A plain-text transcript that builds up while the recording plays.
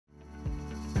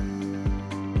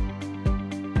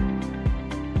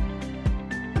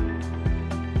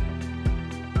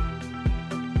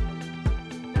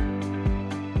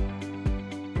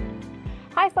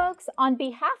On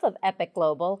behalf of EPPIC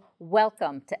Global,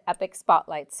 welcome to EPPIC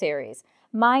Spotlight Series.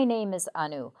 My name is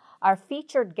Anu. Our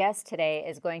featured guest today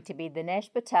is going to be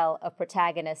Dinesh Patel of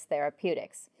Protagonist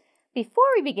Therapeutics. Before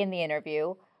we begin the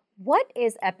interview, what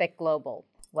is EPPIC Global?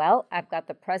 Well, I've got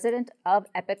the president of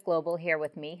EPPIC Global here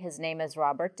with me. His name is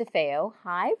Robert DeFeo.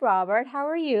 Hi, Robert. How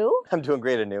are you? I'm doing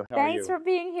great, Anu. How are you? Thanks for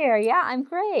being here. Yeah, I'm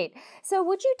great. So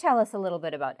would you tell us a little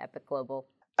bit about EPPIC Global?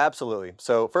 Absolutely.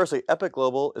 So firstly, EPPIC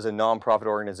Global is a nonprofit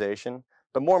organization,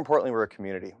 but more importantly, we're a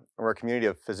community. We're a community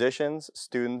of physicians,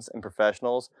 students, and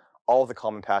professionals, all with a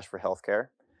common passion for healthcare.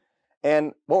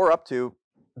 And what we're up to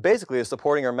basically is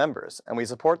supporting our members. And we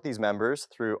support these members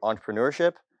through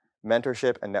entrepreneurship,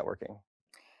 mentorship, and networking.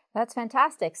 That's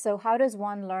fantastic. So how does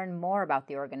one learn more about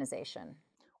the organization?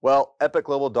 Well,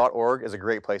 epicglobal.org is a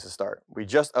great place to start. We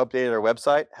just updated our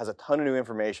website, has a ton of new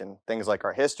information, things like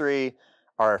our history,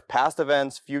 our past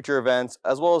events, future events,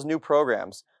 as well as new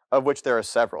programs, of which there are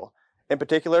several. In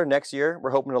particular, next year,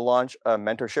 we're hoping to launch a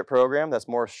mentorship program that's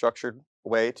more structured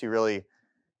way to really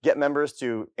get members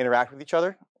to interact with each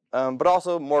other, but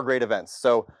also more great events.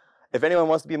 So if anyone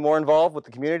wants to be more involved with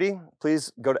the community,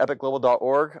 please go to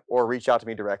epicglobal.org or reach out to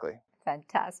me directly.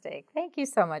 Fantastic. Thank you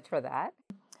so much for that.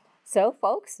 So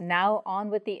folks, now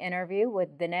on with the interview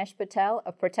with Dinesh Patel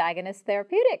of Protagonist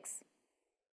Therapeutics.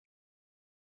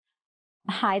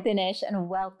 Hi, Dinesh, and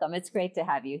welcome. It's great to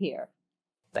have you here.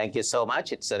 Thank you so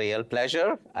much. It's a real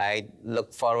pleasure. I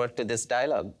look forward to this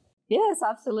dialogue. Yes,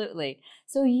 absolutely.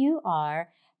 So you are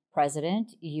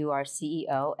president, you are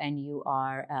CEO, and you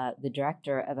are the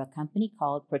director of a company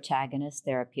called Protagonist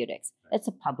Therapeutics. It's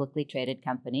a publicly traded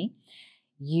company.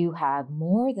 You have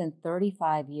more than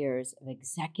 35 years of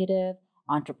executive,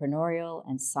 entrepreneurial,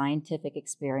 and scientific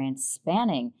experience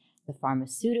spanning the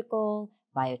pharmaceutical,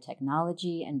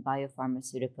 biotechnology, and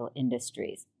biopharmaceutical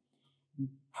industries.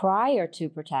 Prior to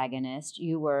Protagonist,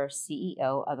 you were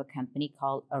CEO of a company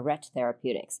called Arrête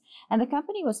Therapeutics. And the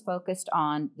company was focused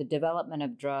on the development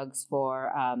of drugs for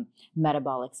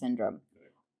metabolic syndrome.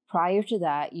 Prior to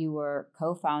that, you were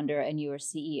co-founder and you were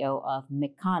CEO of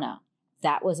Mikana.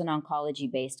 That was an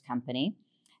oncology-based company.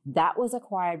 That was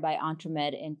acquired by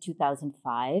Entremed in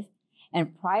 2005.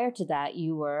 And prior to that,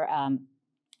 you were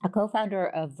a co-founder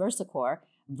of VersaCore.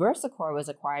 VersaCore was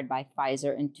acquired by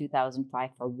Pfizer in 2005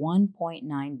 for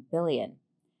 $1.9 billion.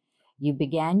 You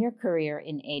began your career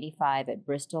in '85 at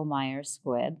Bristol Myers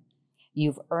Squibb.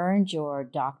 You've earned your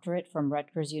doctorate from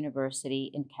Rutgers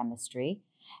University in chemistry,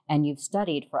 and you've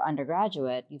studied for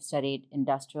undergraduate, you've studied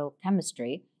industrial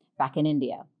chemistry back in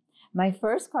India. My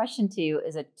first question to you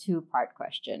is a two-part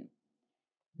question.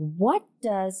 What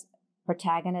does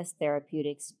Protagonist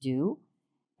Therapeutics do,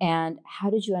 and how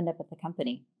did you end up at the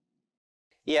company?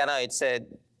 Yeah, no, it's a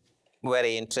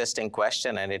very interesting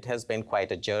question, and it has been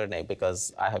quite a journey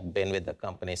because I have been with the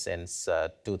company since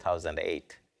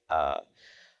 2008.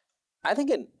 I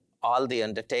think in all the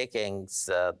undertakings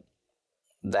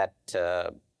that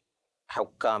have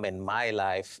come in my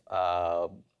life,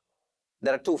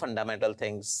 there are two fundamental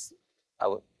things I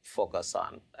would focus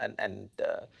on, and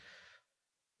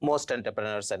most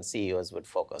entrepreneurs and CEOs would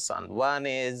focus on. One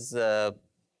is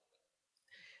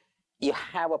you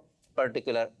have a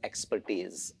particular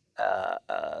expertise.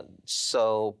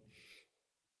 So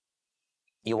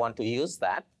you want to use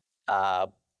that,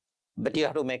 but you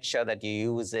have to make sure that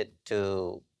you use it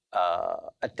to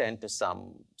attend to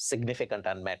some significant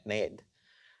unmet need.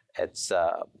 It's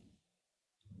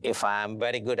if I'm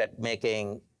very good at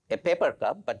making a paper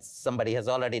cup, but somebody has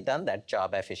already done that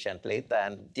job efficiently,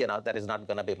 then there is not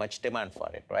going to be much demand for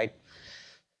it, right?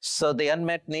 So the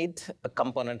unmet need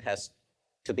component has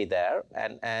to be there.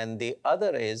 And the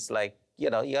other is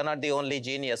you're not the only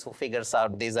genius who figures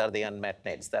out these are the unmet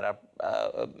needs. There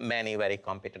are many very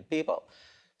competent people.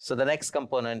 So the next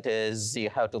component is you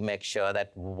have to make sure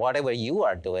that whatever you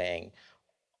are doing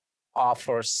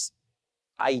offers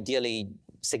ideally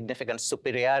significant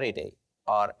superiority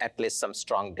or at least some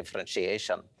strong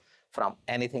differentiation from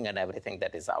anything and everything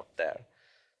that is out there.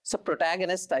 So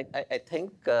Protagonist, I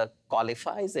think,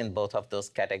 qualifies in both of those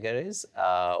categories.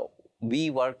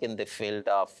 We work in the field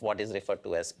of what is referred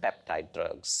to as peptide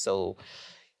drugs. So,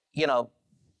 there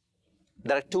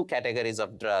are two categories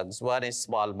of drugs. One is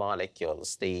small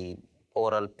molecules, the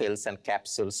oral pills and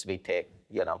capsules we take,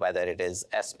 whether it is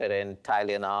aspirin,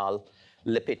 Tylenol,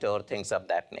 Lipitor, things of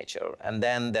that nature. And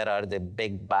then there are the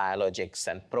big biologics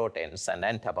and proteins and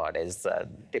antibodies,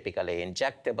 typically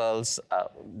injectables,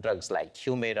 drugs like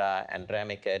Humira and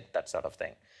Remicade, that sort of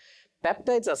thing.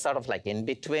 Peptides are sort of like in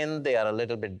between. They are a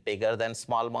little bit bigger than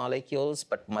small molecules,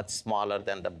 but much smaller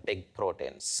than the big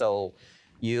proteins. So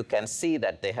you can see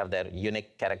that they have their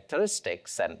unique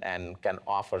characteristics and can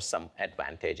offer some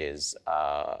advantages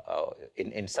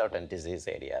in certain disease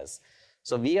areas.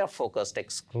 So we are focused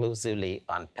exclusively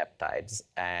on peptides,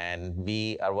 and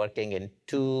we are working in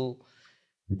 2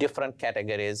 different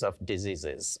categories of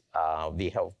diseases. We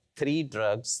have 3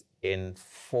 drugs in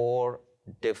 4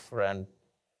 different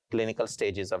clinical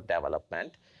stages of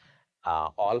development,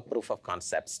 all proof of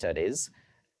concept studies,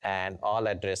 and all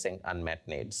addressing unmet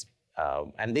needs.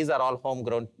 And these are all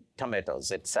homegrown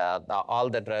tomatoes. It's all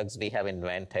the drugs we have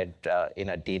invented in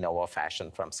a de novo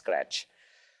fashion from scratch.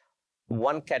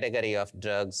 One category of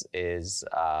drugs is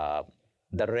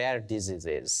the rare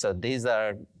diseases. So these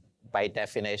are, by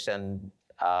definition,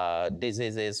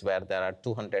 diseases where there are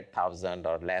 200,000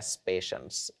 or less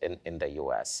patients in the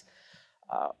US.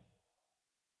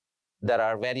 There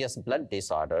are various blood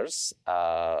disorders,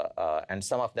 and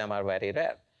some of them are very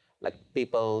rare. Like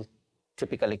people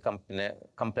typically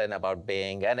complain about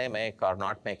being anemic or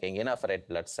not making enough red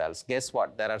blood cells. Guess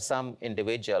what? There are some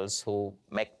individuals who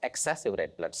make excessive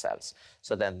red blood cells.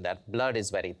 So then that blood is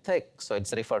very thick. So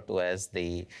it's referred to as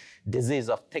the disease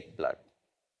of thick blood.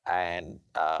 And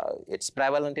it's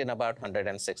prevalent in about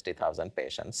 160,000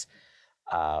 patients.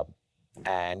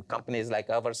 And companies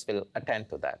like ours will attend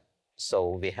to that. So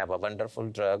we have a wonderful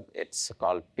drug. It's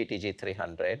called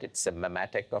PTG-300. It's a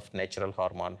mimetic of natural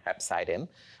hormone hepcidin,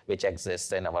 which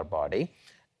exists in our body.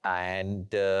 And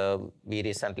we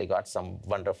recently got some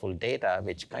wonderful data,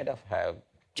 which kind of have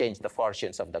changed the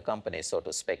fortunes of the company, so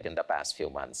to speak, in the past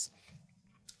few months.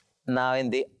 Now,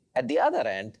 at the other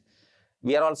end,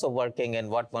 we are also working in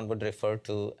what one would refer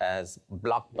to as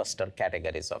blockbuster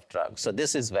categories of drugs. So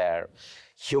this is where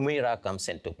Humira comes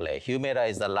into play. Humira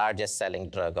is the largest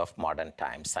selling drug of modern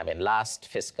times. I mean, last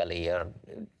fiscal year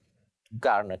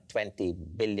garnered 20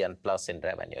 billion plus in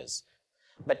revenues.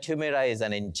 But Humira is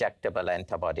an injectable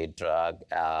antibody drug.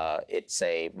 It's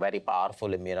a very powerful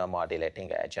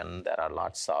immunomodulating agent. There are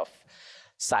lots of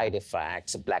side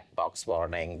effects, black box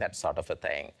warning, that sort of a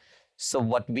thing. So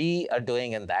what we are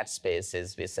doing in that space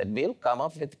is we said, we'll come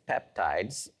up with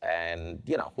peptides, and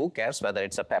who cares whether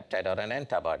it's a peptide or an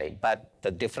antibody? But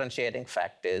the differentiating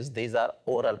fact is these are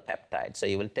oral peptides. So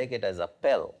you will take it as a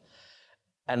pill.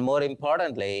 And more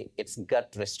importantly, it's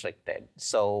gut restricted.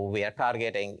 So we are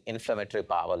targeting inflammatory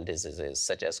bowel diseases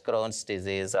such as Crohn's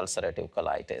disease, ulcerative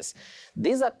colitis.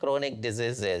 These are chronic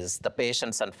diseases. The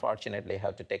patients unfortunately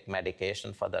have to take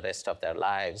medication for the rest of their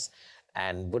lives.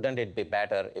 And wouldn't it be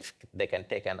better if they can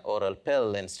take an oral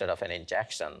pill instead of an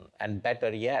injection? And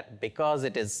better yet, because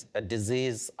it is a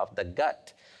disease of the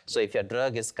gut, so if your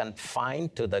drug is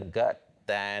confined to the gut,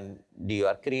 then you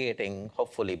are creating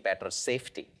hopefully better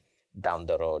safety down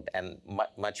the road and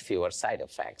much fewer side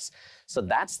effects. So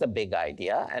that's the big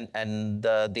idea. And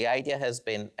the idea has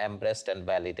been embraced and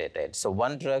validated. So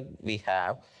one drug we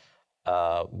have,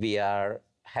 we are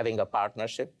having a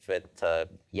partnership with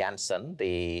Janssen,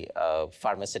 the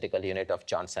pharmaceutical unit of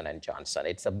Johnson & Johnson.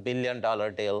 It's a $1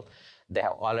 billion deal. They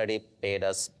have already paid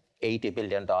us $80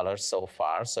 billion so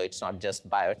far. So it's not just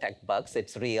biotech bucks,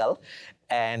 it's real.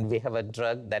 And we have a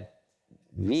drug that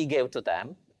we gave to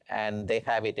them, and they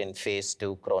have it in phase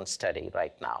 2 Crohn's study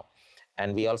right now.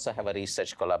 And we also have a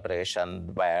research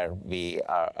collaboration where we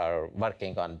are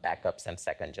working on backups and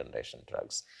second generation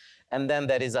drugs. And then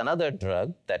there is another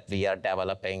drug that we are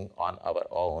developing on our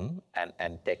own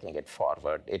and taking it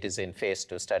forward. It is in phase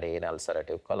 2 study in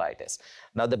ulcerative colitis.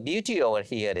 Now, the beauty over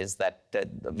here is that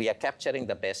we are capturing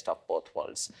the best of both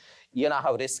worlds. You know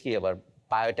how risky our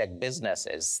biotech business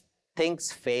is.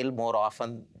 Things fail more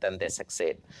often than they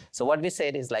succeed. So what we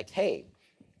said is like, hey,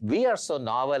 we are so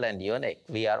novel and unique.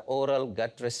 We are oral,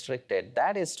 gut restricted.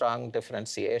 That is strong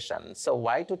differentiation. So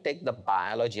why to take the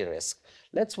biology risk?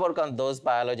 Let's work on those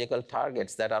biological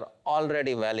targets that are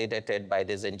already validated by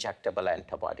these injectable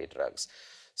antibody drugs.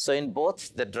 So in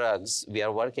both the drugs, we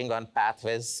are working on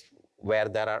pathways where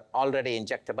there are already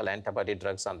injectable antibody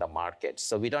drugs on the market.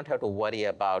 So we don't have to worry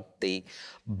about the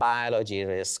biology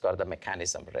risk or the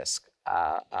mechanism risk.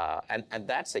 And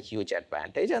that's a huge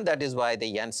advantage. And that is why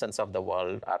the Janssen's of the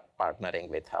world are partnering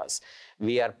with us.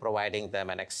 We are providing them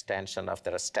an extension of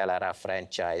their Stelara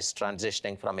franchise,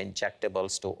 transitioning from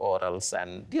injectables to orals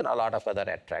and a lot of other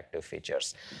attractive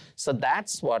features. So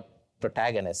that's what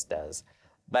Protagonist does.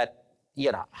 But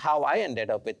how I ended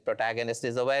up with Protagonist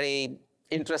is a very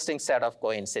interesting set of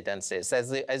coincidences.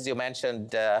 As you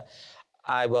mentioned,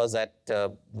 I was at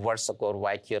VersaCore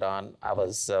White Huron. I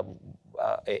was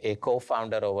a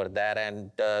co-founder over there.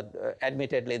 And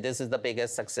admittedly, this is the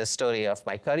biggest success story of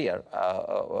my career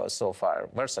so far,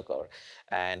 Versacor.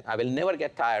 And I will never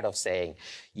get tired of saying,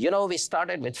 you know, we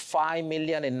started with 5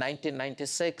 million in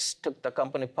 1996, took the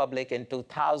company public in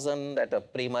 2000 at a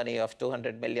pre-money of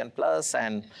 200 million plus,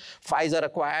 and Pfizer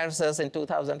acquires us in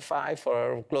 2005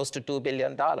 for close to $2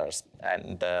 billion.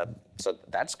 And so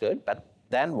that's good, but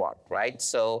then what, right?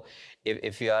 So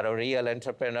if you are a real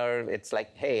entrepreneur, it's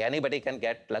like, hey, anybody can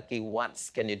get lucky once.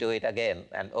 Can you do it again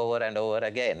and over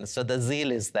again? So the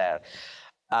zeal is there.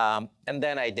 And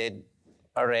then I did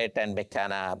Arete and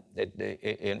McKenna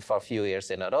for a few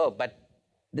years in a row. But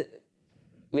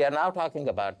we are now talking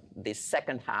about the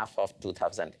second half of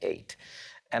 2008.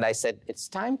 And I said, it's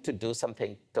time to do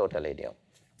something totally new.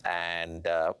 And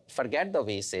forget the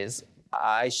VCs.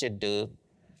 I should do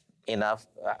enough.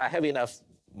 I have enough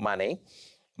money.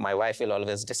 My wife will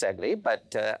always disagree,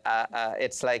 but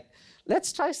it's like,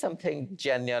 let's try something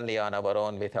genuinely on our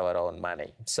own with our own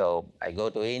money. So I go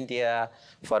to India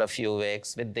for a few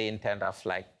weeks with the intent of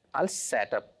like, I'll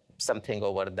set up something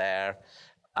over there,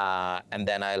 and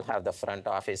then I'll have the front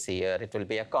office here. It will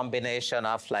be a combination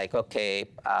of like, okay,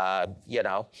 you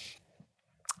know,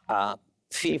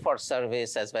 fee for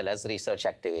service as well as research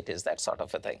activities, that sort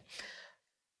of a thing.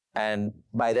 And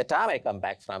by the time I come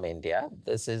back from India,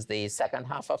 this is the second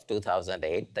half of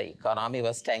 2008, the economy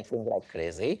was tanking like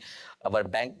crazy. Our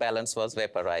bank balance was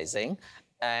vaporizing.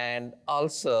 And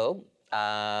also,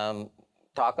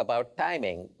 talk about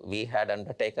timing. We had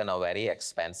undertaken a very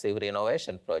expensive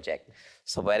renovation project.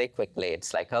 So very quickly,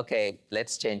 it's like, okay,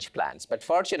 let's change plans. But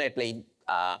fortunately,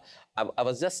 I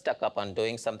was just stuck up on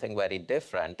doing something very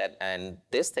different. And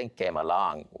this thing came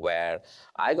along where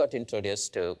I got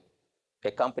introduced to a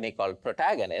company called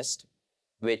Protagonist,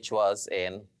 which was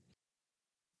in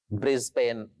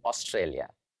Brisbane, Australia.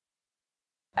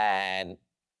 And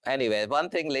anyway, one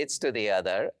thing leads to the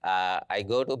other. I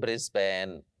go to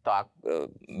Brisbane,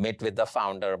 meet with the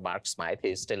founder, Mark Smythe.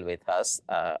 He's still with us,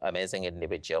 amazing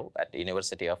individual at the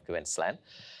University of Queensland.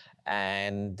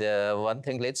 And one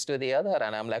thing leads to the other.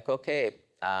 And I'm like, okay,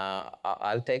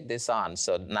 I'll take this on.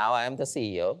 So now I'm the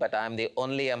CEO, but I'm the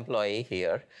only employee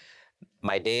here.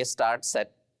 My day starts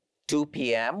at 2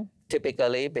 p.m.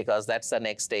 typically, because that's the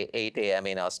next day, 8 a.m.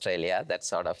 in Australia, that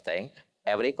sort of thing.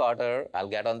 Every quarter, I'll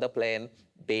get on the plane,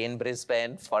 be in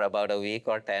Brisbane for about a week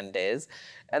or 10 days.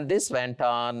 And this went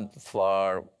on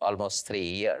for almost 3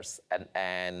 years.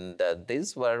 And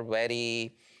these were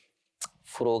very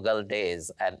frugal days.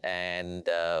 And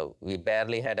we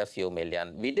barely had a few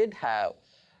million. We did have,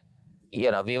 you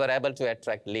know, we were able to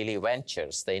attract Lilly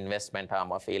Ventures, the investment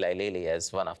arm of Eli Lilly,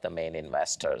 as one of the main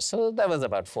investors. So that was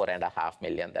about 4.5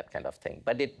 million, that kind of thing.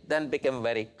 But it then became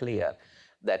very clear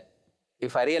that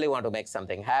if I really want to make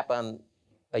something happen,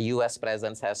 a US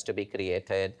presence has to be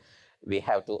created. We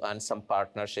have to earn some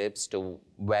partnerships to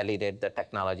validate the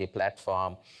technology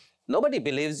platform. Nobody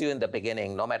believes you in the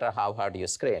beginning, no matter how hard you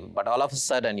scream. But all of a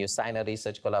sudden, you sign a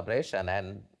research collaboration,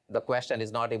 and the question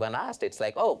is not even asked. It's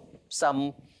like, oh,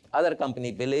 some other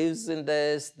company believes in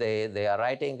this, they are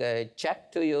writing a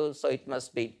check to you, so it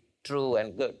must be true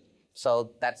and good.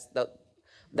 So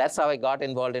that's how I got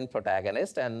involved in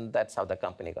Protagonist, and that's how the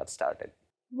company got started.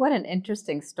 What an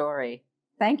interesting story.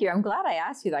 Thank you. I'm glad I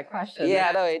asked you that question.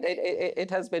 Yeah, no, it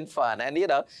has been fun. And, you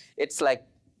know, it's like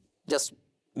just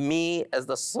me as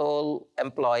the sole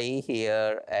employee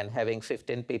here and having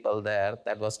 15 people there.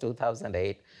 That was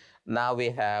 2008. Now we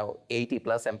have 80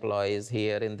 plus employees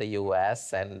here in the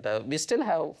US, and we still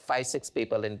have 5-6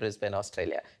 people in Brisbane,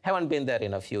 Australia. Haven't been there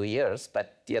in a few years,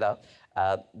 but you know,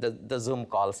 the Zoom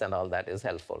calls and all that is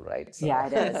helpful, right? So. Yeah,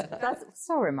 it is. That's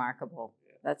so remarkable.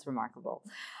 That's remarkable.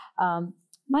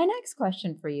 My next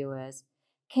question for you is,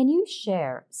 can you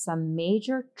share some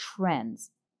major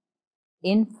trends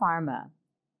in pharma,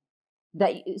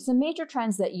 some major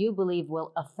trends that you believe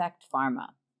will affect pharma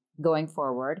going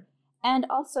forward? And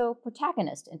also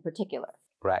Protagonist in particular.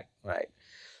 Right, right.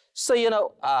 So, you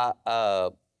know,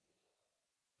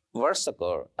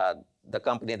 Versacor, the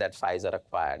company that Pfizer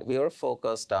acquired, we were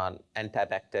focused on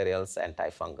antibacterials,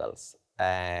 antifungals.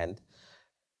 And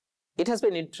it has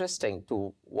been interesting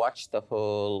to watch the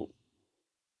whole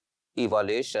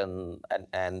evolution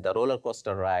and the roller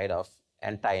coaster ride of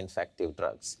anti-infective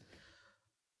drugs.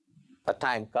 A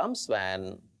time comes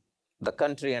when the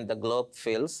country and the globe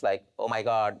feels like, oh my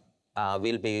God,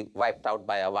 we'll be wiped out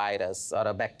by a virus or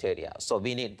a bacteria. So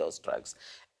we need those drugs.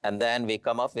 And then we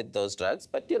come up with those drugs.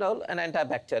 But, you know, an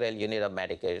antibacterial, you need a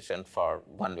medication for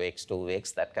 1 week, 2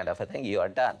 weeks, that kind of a thing. You are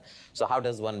done. So how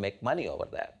does one make money over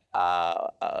there?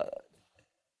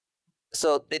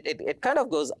 So it kind of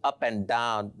goes up and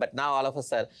down, but now all of a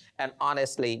sudden, and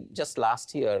honestly, just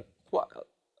last year,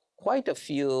 quite a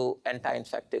few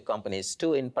anti-infective companies,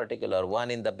 two in particular, one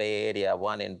in the Bay Area,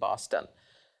 one in Boston,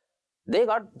 they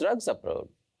got drugs approved,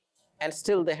 and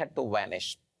still they had to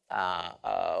vanish,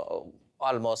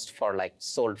 almost for like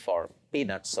sold for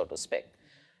peanuts, so to speak.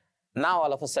 Now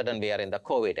all of a sudden we are in the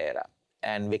COVID era,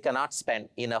 and we cannot spend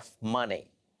enough money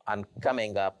on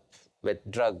coming up with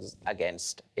drugs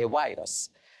against a virus,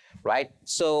 right?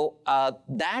 So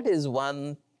that is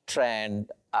one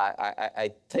trend.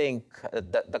 I think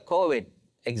the COVID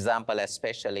example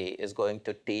especially is going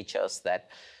to teach us that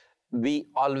we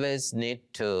always need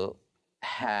to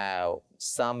have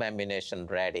some ammunition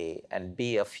ready and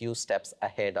be a few steps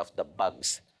ahead of the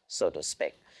bugs, so to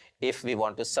speak, if we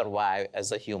want to survive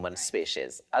as a human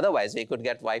species. Otherwise, we could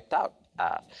get wiped out.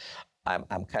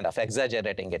 I'm kind of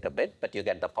exaggerating it a bit, but you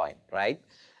get the point, right?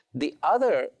 The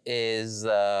other is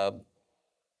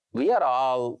we are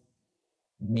all,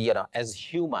 as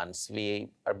humans, we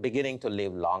are beginning to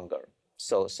live longer.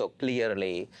 So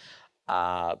clearly,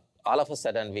 all of a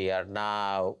sudden, we are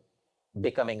now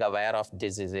becoming aware of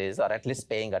diseases, or at least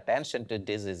paying attention to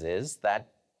diseases that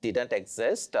didn't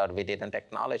exist or we didn't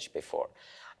acknowledge before.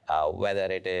 Whether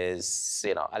it is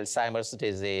Alzheimer's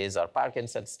disease or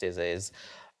Parkinson's disease,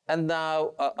 and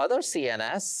now other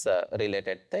CNS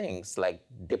related things like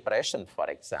depression, for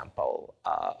example.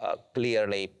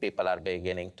 Clearly, people are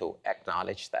beginning to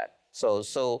acknowledge that.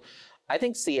 So I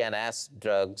think CNS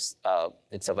drugs,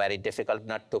 it's a very difficult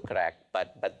nut to crack,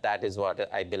 but that is what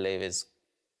I believe is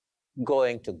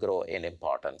going to grow in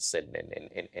importance,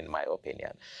 in my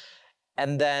opinion.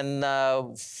 And then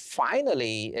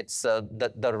finally, it's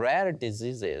the rare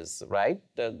diseases, right?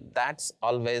 That's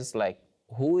always like,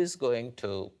 who is going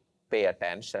to pay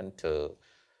attention to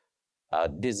a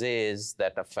disease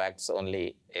that affects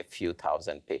only a few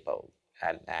thousand people?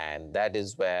 And that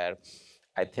is where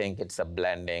I think it's a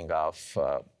blending of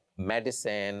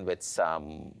medicine with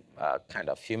some kind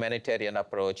of humanitarian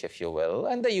approach, if you will.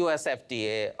 And the US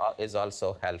FDA is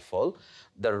also helpful.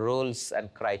 The rules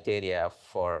and criteria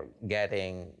for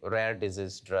getting rare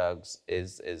disease drugs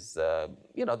is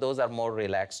those are more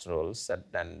relaxed rules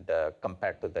than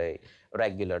compared to the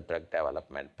regular drug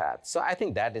development path. So I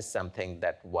think that is something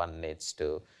that one needs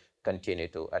to continue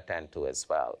to attend to as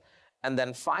well. And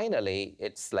then finally,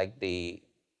 it's like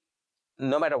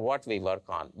no matter what we work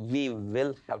on, we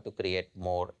will have to create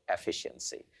more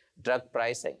efficiency. Drug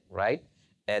pricing, right?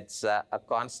 It's a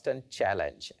constant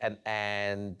challenge.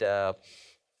 And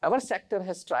our sector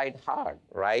has tried hard,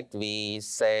 right? We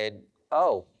said,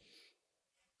 oh,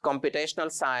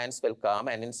 computational science will come,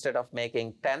 and instead of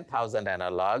making 10,000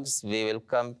 analogs, we will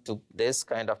come to this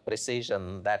kind of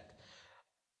precision that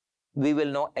we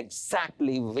will know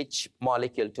exactly which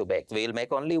molecule to make. We will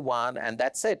make only one, and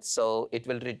that's it. So it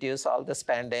will reduce all the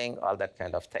spending, all that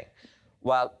kind of thing.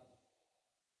 Well,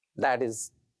 that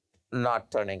is not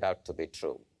turning out to be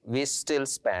true. We still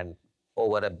spend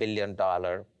over $1 billion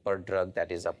per drug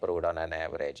that is approved on an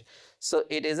average. So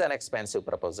it is an expensive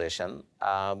proposition,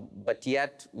 but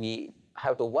yet we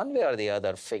have to, one way or the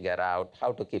other, figure out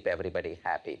how to keep everybody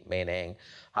happy, meaning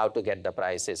how to get the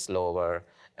prices lower,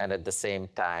 and at the same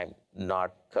time,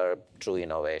 not curb true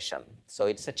innovation. So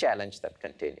it's a challenge that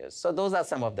continues. So those are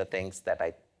some of the things that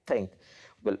I think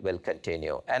will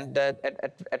continue. And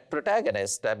at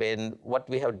Protagonist, I mean, what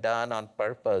we have done on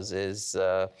purpose is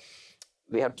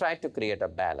we have tried to create a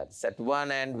balance. At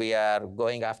one end, we are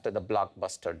going after the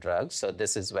blockbuster drugs. So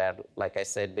this is where, like I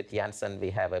said, with Janssen, we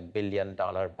have $1 billion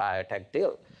biotech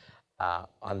deal.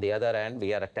 On the other end,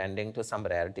 we are attending to some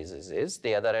rare diseases.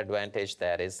 The other advantage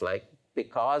there is, like,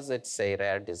 because it's a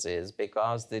rare disease,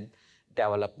 because the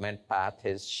development path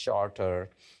is shorter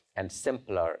and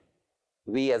simpler,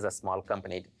 we as a small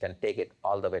company can take it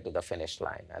all the way to the finish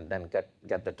line and then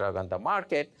get the drug on the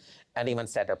market and even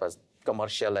set up a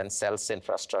commercial and sales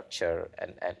infrastructure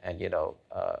and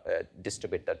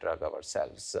distribute the drug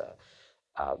ourselves.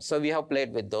 So we have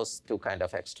played with those two kind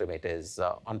of extremities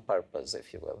on purpose,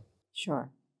 if you will. Sure.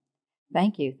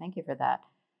 Thank you. Thank you for that.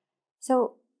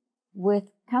 So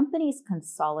with companies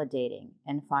consolidating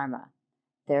in pharma,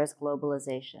 there's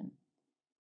globalization.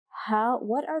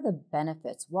 What are the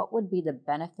benefits? What would be the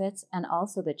benefits and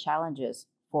also the challenges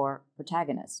for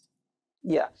Protagonist?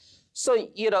 Yeah. So,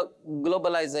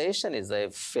 globalization is a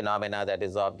phenomena that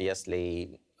is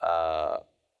obviously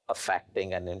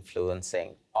affecting and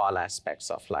influencing all aspects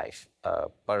of life,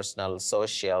 personal,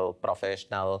 social,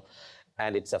 professional,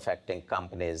 and it's affecting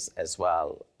companies as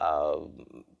well.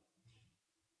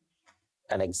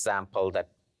 An example that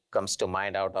comes to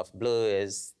mind out of blue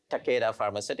is Takeda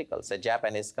Pharmaceuticals, a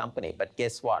Japanese company, but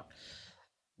guess what?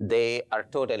 They are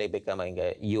totally becoming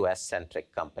a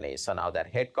US-centric company. So now their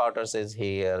headquarters is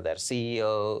here, their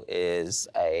CEO is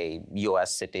a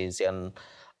US citizen,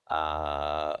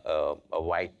 a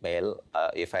white male,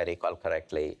 if I recall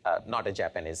correctly, not a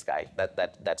Japanese guy.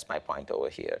 That's my point over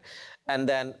here. And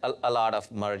then a lot of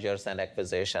mergers and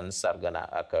acquisitions are going to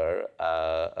occur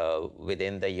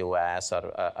within the US or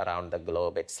around the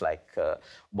globe. It's like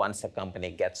once a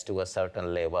company gets to a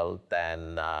certain level,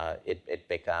 then it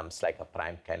becomes like a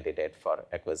prime candidate for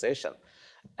acquisition.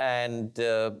 And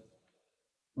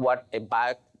what a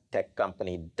biotech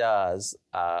company does,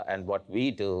 and what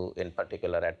we do in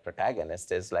particular at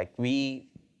Protagonist is like we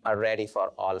are ready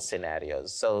for all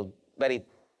scenarios. So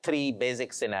three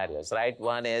basic scenarios, right?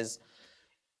 One is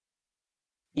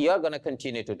you're going to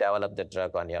continue to develop the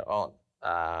drug on your own.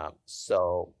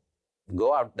 So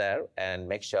go out there and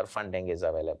make sure funding is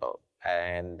available.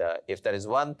 And if there is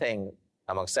one thing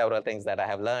among several things that I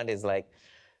have learned is like,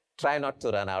 try not to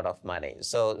run out of money.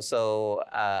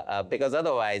 Because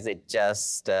otherwise it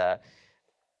just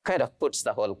kind of puts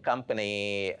the whole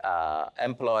company,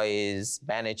 employees,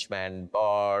 management,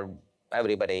 board,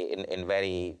 everybody in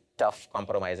very tough,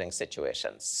 compromising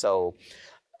situations. So,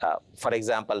 for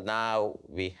example, now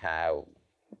we have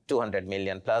 200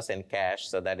 million plus in cash,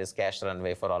 so that is cash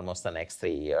runway for almost the next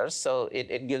 3 years. So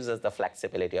it gives us the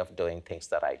flexibility of doing things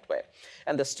the right way.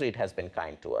 And the street has been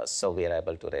kind to us, so we are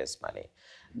able to raise money.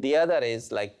 The other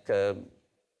is like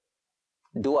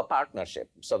do a partnership.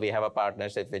 So we have a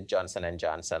partnership with Johnson &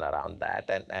 Johnson around that,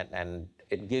 and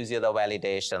it gives you the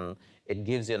validation, it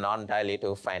gives you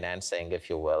non-dilutive financing, if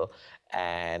you will,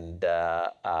 and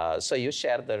so you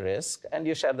share the risk and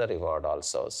you share the reward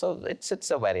also. So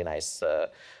it's a very nice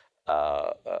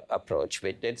approach.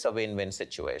 It's a win-win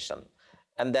situation.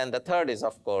 And then the third is,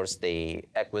 of course, the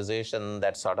acquisition,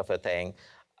 that sort of a thing.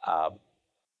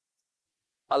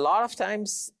 A lot of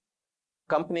times,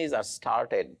 companies are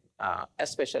started,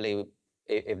 especially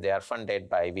if they are funded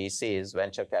by VCs,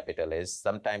 venture capitalists,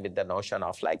 sometimes with the notion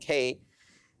of like, hey,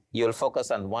 you'll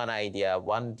focus on one idea,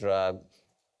 one drug,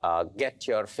 get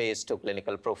your phase 2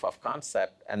 clinical proof of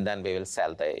concept, and then we will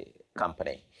sell the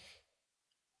company.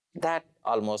 That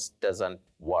almost doesn't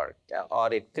work,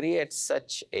 or it creates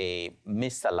such a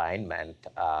misalignment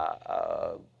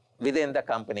within the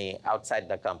company, outside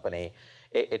the company.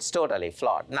 It's totally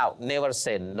flawed. Now, never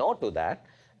say no to that,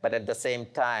 but at the same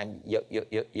time,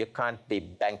 you can't be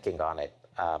banking on it.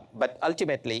 But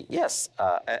ultimately, yes,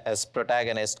 as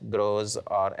Protagonist grows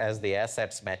or as the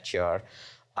assets mature,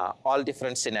 all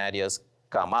different scenarios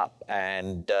come up.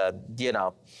 And,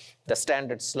 the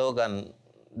standard slogan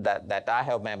that I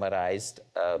have memorized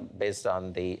based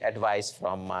on the advice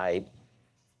from my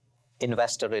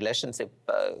investor relationship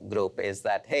group is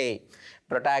that, hey,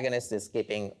 Protagonist is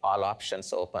keeping all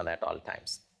options open at all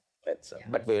times.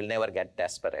 But we will never get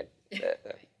desperate.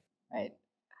 Right.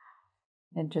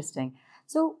 Interesting.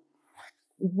 So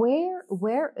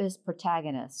where is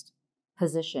Protagonist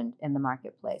positioned in the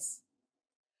marketplace?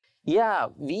 Yeah,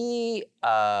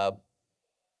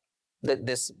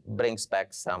 this brings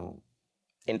back some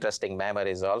interesting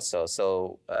memories also.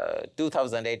 So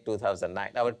 2008,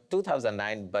 2009, our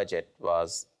 2009 budget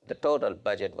the total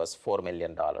budget was $4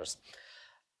 million.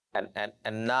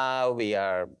 And now we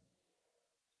are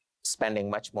spending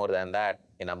much more than that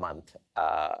in a month.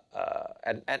 But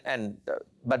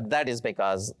that is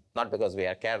not because we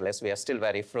are careless, we are still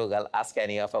very frugal. Ask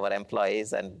any of our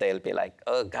employees and they'll be like,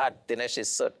 oh God, Dinesh is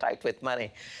so tight with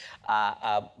money.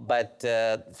 But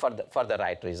for the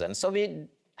right reason. So we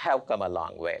have come a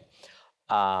long way.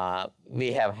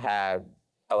 We have had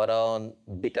our own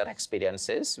bitter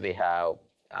experiences. We have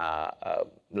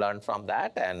learned from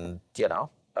that, and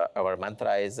our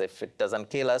mantra is, if it doesn't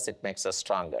kill us, it makes us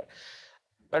stronger.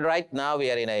 But right now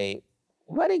we are in a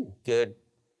very good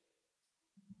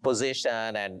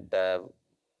position, and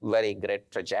very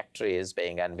great trajectory is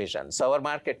being envisioned. So our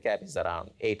market cap is around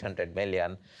 800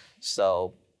 million.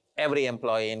 So every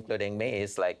employee, including me,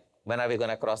 is like, when are we going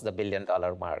to cross the $1 billion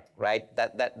mark, right?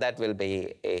 That will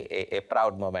be a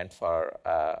proud moment for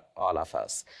all of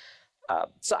us.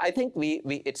 So I think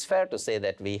it's fair to say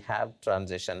that we have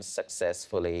transitioned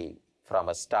successfully from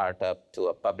a startup to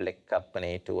a public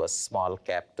company to a small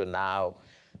cap to now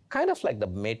kind of like the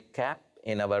mid cap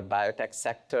in our biotech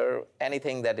sector.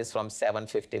 Anything that is from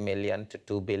 750 million to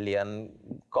 2 billion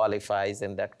qualifies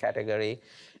in that category.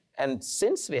 And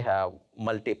since we have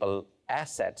multiple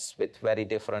assets with very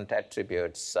different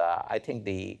attributes, I think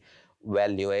the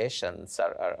valuations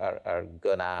are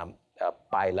gonna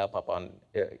pile up upon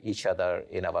each other,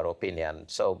 in our opinion.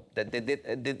 So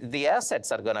the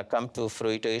assets are going to come to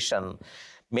fruition,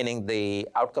 meaning the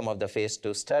outcome of the phase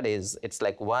 2 studies. It's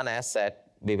like one asset.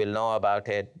 We will know about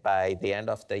it by the end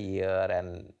of the year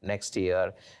and next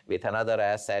year. With another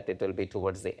asset, it will be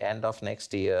towards the end of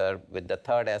next year. With the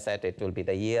third asset, it will be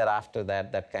the year after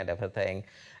that, that kind of a thing.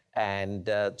 And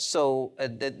so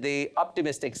the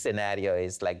optimistic scenario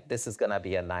is like, this is going to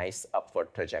be a nice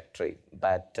upward trajectory.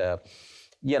 But,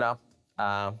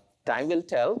 time will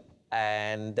tell,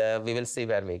 and we will see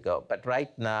where we go. But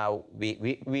right now,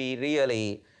 we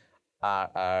really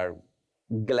are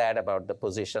glad about the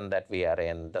position that we are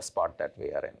in, the spot that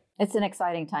we are in. It's an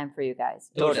exciting time for you guys.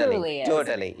 It Totally, truly is.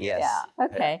 totally, yes. Yeah,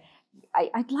 okay. Yeah.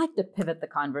 I'd like to pivot the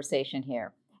conversation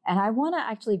here. And I want to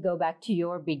actually go back to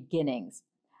your beginnings.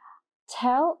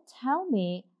 Tell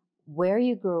me where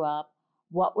you grew up,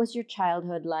 what was your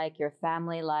childhood like, your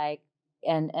family like,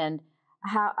 and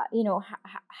how,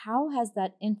 how has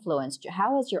that influenced you?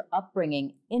 How has your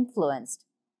upbringing influenced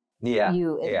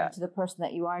you into the person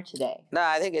that you are today? No,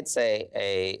 I think it's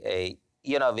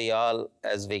we all,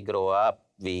 as we grow up,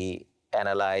 we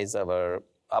analyze our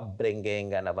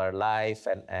upbringing and our life,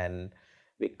 and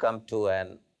we come to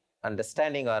an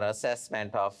understanding or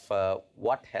assessment of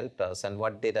what helped us and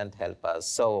what didn't help us.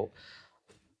 So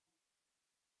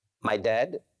my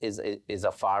dad is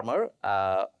a farmer.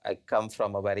 I come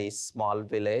from a very small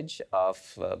village of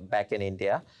back in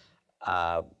India,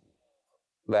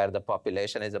 where the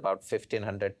population is about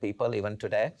 1,500 people even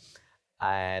today.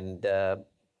 And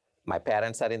my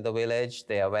parents are in the village.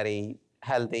 They are very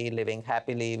healthy, living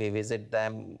happily. We visit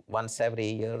them once every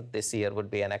year. This year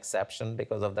would be an exception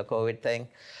because of the COVID thing.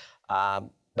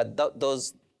 But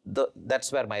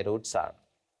that's where my roots are.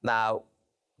 Now,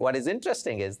 what is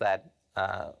interesting is that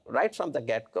right from the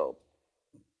get-go,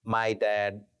 my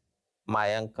dad,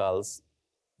 my uncles,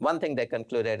 one thing they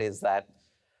concluded is that,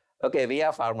 okay, we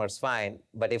are farmers, fine,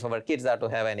 but if our kids are to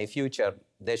have any future,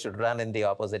 they should run in the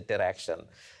opposite direction.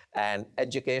 And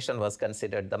education was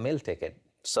considered the meal ticket.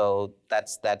 So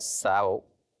that's how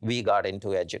we got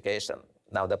into education.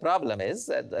 Now, the problem is,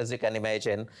 as you can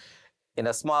imagine, in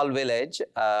a small village,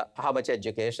 how much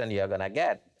education you're going to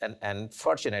get. And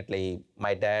fortunately,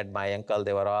 my dad, my uncle,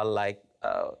 they were all like,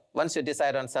 once you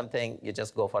decide on something, you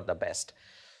just go for the best.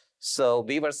 So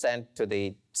we were sent to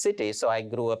the city. So I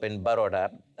grew up in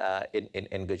Baroda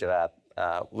in Gujarat,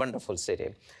 wonderful city.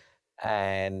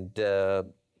 And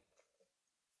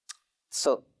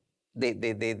so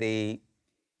the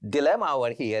dilemma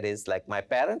over here is like, my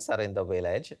parents are in the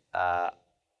village.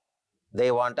 They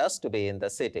want us to be in the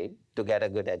city to get a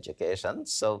good education.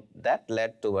 So that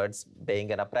led towards being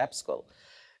in a prep school.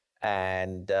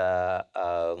 And there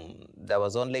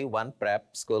was only one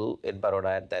prep school in Baroda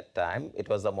at that time. It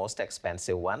was the most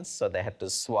expensive one, so they had to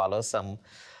swallow some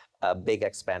big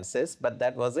expenses, but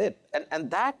that was it. And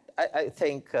that, I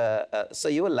think, so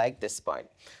you will like this point.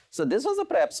 So this was a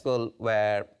prep school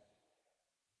where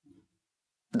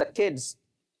the kids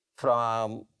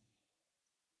from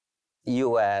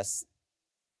US,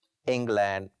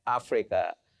 England,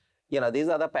 Africa, these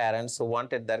are the parents who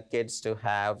wanted their kids to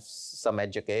have some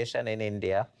education in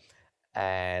India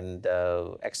and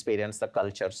experience the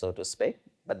culture, so to speak.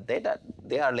 But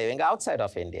they are living outside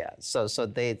of India. So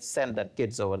they send their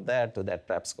kids over there to that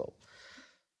prep school.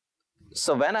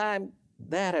 So when I'm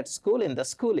there at school in the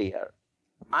school year,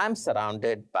 I'm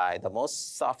surrounded by the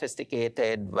most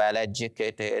sophisticated,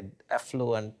 well-educated,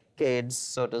 affluent kids,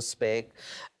 so to speak,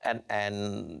 and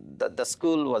the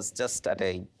school was just at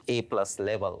a A+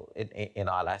 level in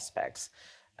all aspects.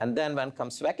 And then when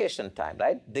comes vacation time,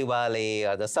 right,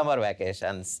 Diwali or the summer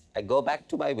vacations, I go back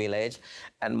to my village,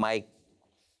 and my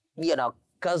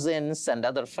cousins and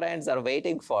other friends are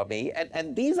waiting for me,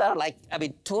 and these are like,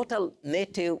 total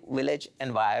native village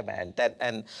environment,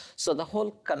 and so the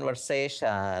whole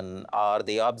conversation or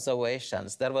the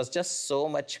observations, there was just so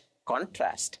much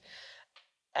contrast.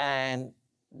 And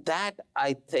that,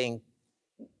 I think,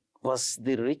 was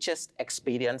the richest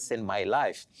experience in my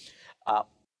life.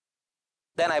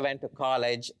 Then I went to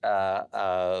college at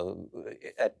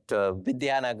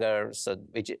Vidyanagar, so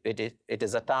it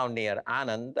is a town near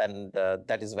Anand, and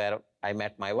that is where I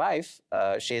met my wife.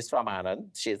 She's from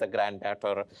Anand. She's the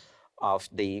granddaughter of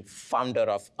the founder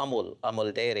of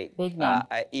Amul Dairy. Big name.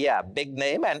 Big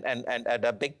name, and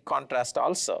a big contrast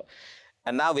also.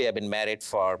 And now we have been married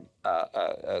for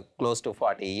close to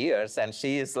 40 years. And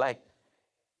she is like,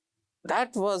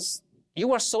 that was you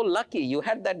were so lucky. You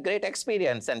had that great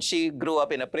experience. And she grew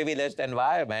up in a privileged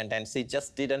environment, and she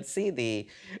just didn't see the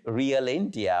real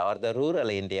India or the rural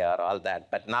India or all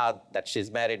that. But now that she's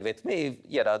married with me,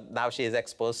 now she is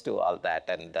exposed to all that.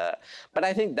 And but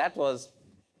I think that was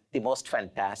the most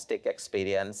fantastic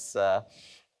experience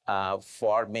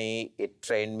for me. It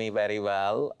trained me very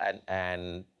well,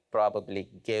 and probably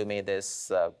gave me this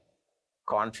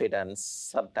confidence.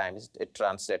 Sometimes it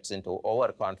translates into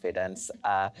overconfidence.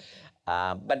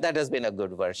 But that has been a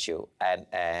good virtue,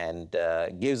 and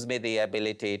gives me the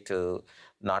ability to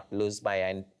not lose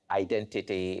my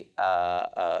identity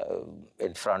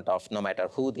in front of no matter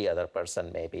who the other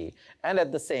person may be. And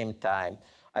at the same time,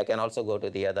 I can also go to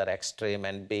the other extreme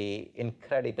and be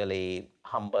incredibly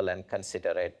humble and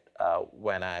considerate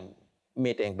when I'm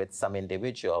meeting with some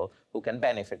individual who can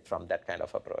benefit from that kind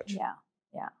of approach. Yeah,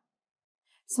 yeah.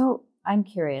 So I'm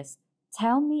curious,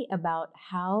 tell me about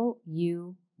how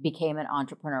you became an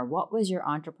entrepreneur. What was your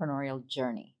entrepreneurial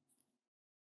journey?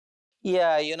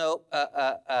 Yeah,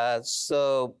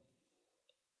 so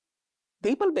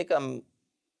people become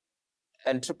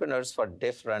entrepreneurs for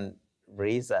different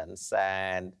reasons.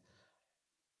 And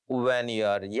when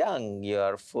you're young,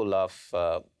 you're full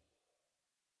of,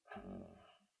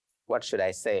 what should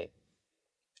I say,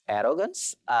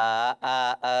 arrogance.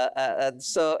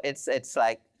 So it's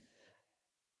like,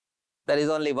 there is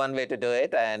only one way to do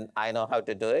it, and I know how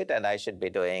to do it, and I should be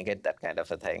doing it, that kind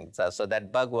of a thing. So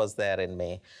that bug was there in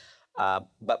me.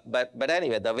 But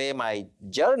anyway, the way my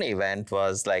journey went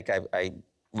was like I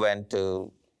went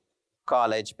to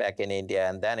college back in India,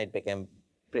 and then it became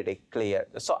pretty clear.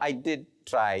 So I did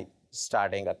try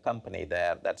starting a company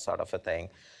there, that sort of a thing.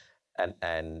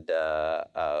 And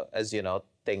as you know,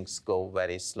 things go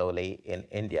very slowly in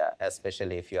India,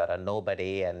 especially if you are a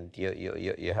nobody and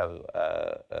you have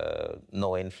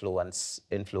no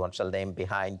influential name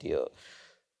behind you.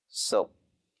 So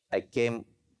I came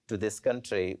to this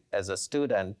country as a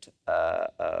student,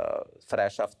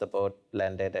 fresh off the boat,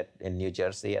 landed in New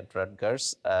Jersey at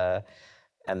Rutgers.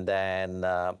 And then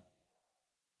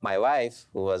my wife,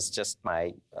 who was just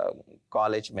my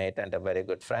college mate and a very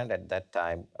good friend at that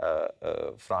time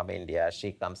from India,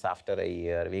 she comes after a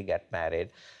year, we get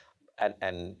married.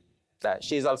 And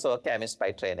she's also a chemist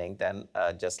by training, then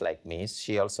just like me.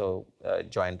 She also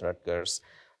joined Rutgers.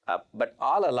 But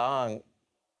all along,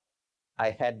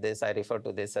 I had this, I refer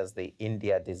to this as the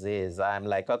India disease. I'm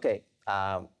like, okay,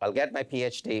 I'll get my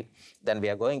PhD, then we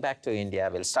are going back to India,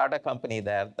 we'll start a company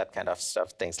there, that kind of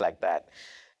stuff, things like that.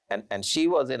 And she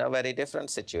was in a very different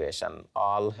situation.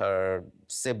 All her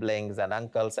siblings and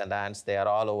uncles and aunts, they are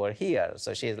all over here.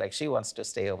 So she's like, she wants to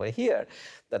stay over here,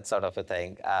 that sort of a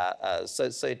thing. So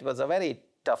it was a very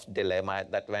tough dilemma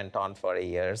that went on for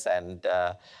years. And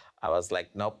I was like,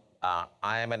 nope,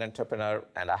 I am an entrepreneur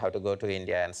and I have to go to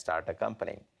India and start a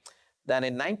company. Then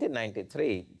in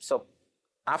 1993, so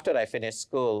after I finished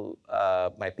school,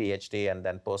 my PhD and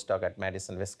then postdoc at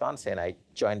Madison, Wisconsin, I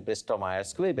joined Bristol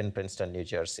Myers Squibb in Princeton, New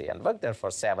Jersey, and worked there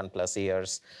for 7+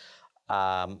 years.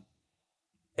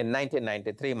 In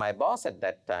 1993, my boss at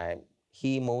that time,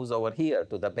 he moves over here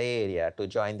to the Bay Area to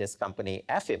join this company,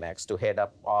 Affymex, to head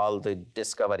up all the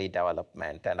discovery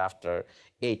development. And after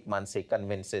 8 months, he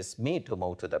convinces me to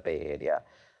move to the Bay Area.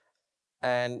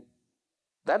 And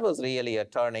that was really a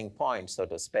turning point, so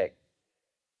to speak.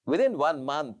 Within 1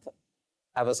 month,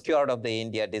 I was cured of the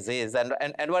India disease. And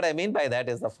what I mean by that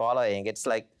is the following. It's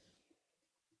like,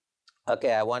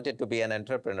 okay, I wanted to be an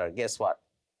entrepreneur. Guess what?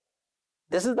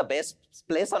 This is the best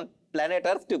place on planet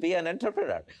Earth to be an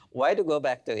entrepreneur. Why to go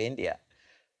back to India?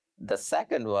 The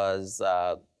second was,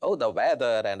 the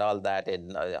weather and all that.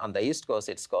 On the East Coast,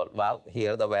 it's cold. Well,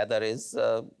 here the weather is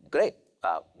great.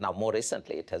 Now, more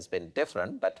recently, it has been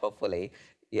different, but hopefully,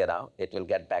 it will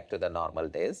get back to the normal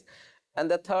days. And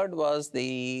the third was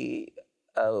the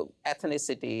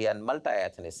ethnicity and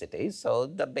multi-ethnicity. So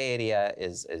the Bay Area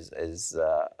is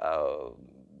a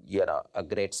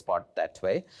great spot that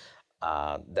way.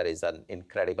 There is an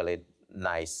incredibly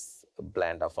nice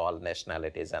blend of all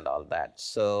nationalities and all that.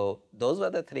 So those were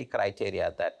the 3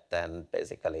 criteria that then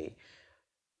basically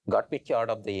got me cured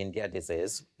of the India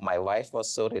disease. My wife was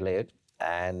so relieved.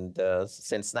 And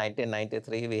since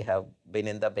 1993, we have been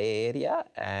in the Bay Area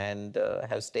and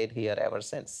have stayed here ever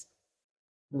since.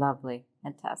 Lovely.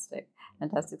 Fantastic.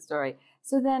 Fantastic story.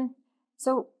 So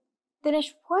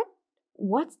Dinesh,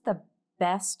 what's the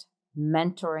best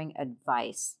mentoring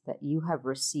advice that you have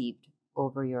received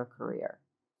over your career?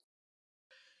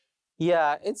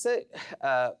 Yeah,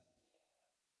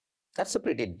 that's a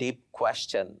pretty deep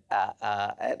question.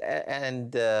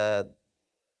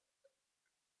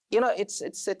 It's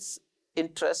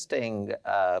interesting.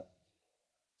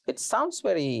 it sounds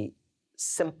very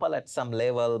simple at some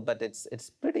level, but it's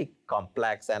pretty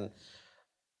complex, and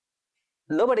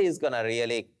nobody is going to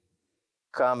really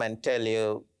come and tell you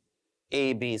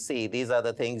A, B, C, these are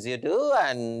the things you do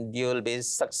and you'll be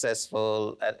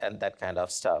successful and that kind of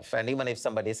stuff. And even if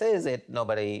somebody says it,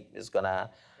 nobody is going to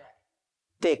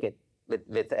take it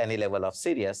with any level of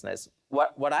seriousness.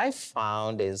 What I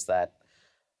found is that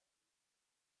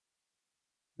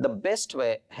the best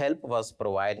way help was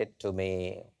provided to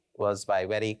me was by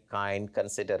very kind,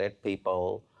 considerate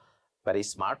people, very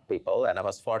smart people, and I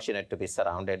was fortunate to be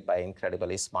surrounded by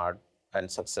incredibly smart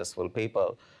and successful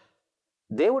people.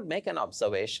 They would make an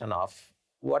observation of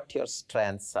what your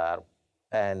strengths are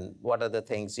and what are the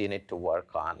things you need to work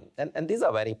on. And these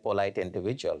are very polite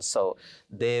individuals, so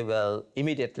they will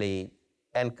immediately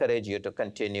encourage you to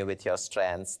continue with your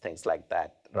strengths, things like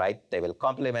that, right? They will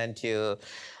compliment you.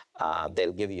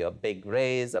 They'll give you a big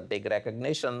raise, a big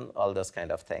recognition, all those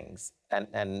kind of things.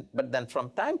 But then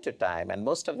from time to time, and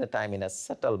most of the time in a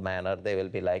subtle manner, they will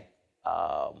be like,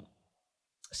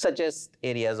 suggest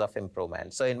areas of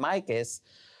improvement. So in my case,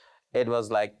 it was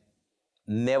like,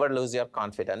 never lose your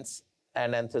confidence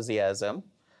and enthusiasm.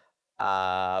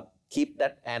 Keep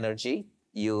that energy.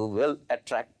 You will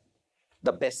attract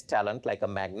the best talent like a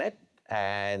magnet,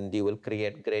 and you will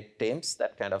create great teams,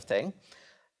 that kind of thing.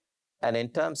 And in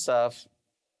terms of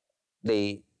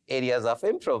the areas of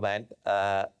improvement,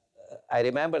 I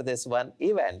remember this one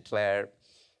event where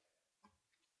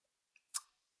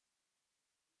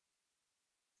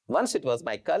once it was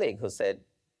my colleague who said,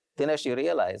 Dinesh, you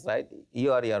realize, right,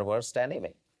 you are your worst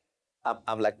enemy.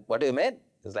 I'm like, what do you mean?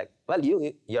 He's like, well,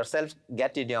 you yourself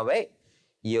get in your way.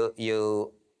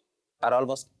 You are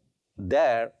almost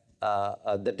there.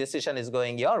 The decision is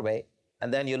going your way,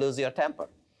 and then you lose your temper.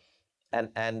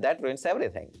 And that ruins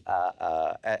everything.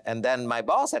 And then my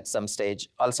boss at some stage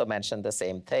also mentioned the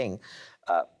same thing.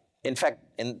 In fact,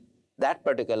 in that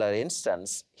particular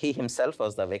instance, he himself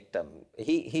was the victim.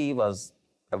 He was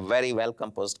a very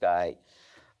well-composed guy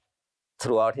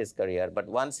throughout his career, but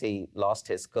once he lost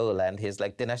his cool, and he's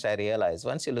like, Dinesh, I realize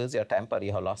once you lose your temper,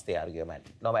 you have lost the argument.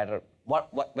 No matter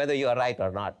whether you are right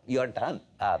or not, you're done,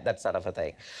 that sort of a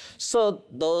thing. So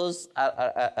those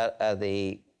are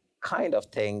the kind of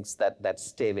things that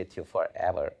stay with you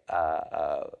forever.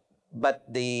 But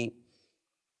the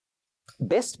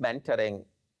best mentoring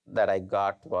that I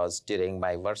got was during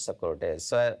my VersaCore days.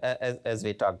 So as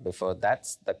we talked before,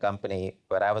 that's the company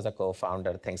where I was a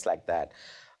co-founder, things like that.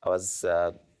 I was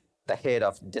the head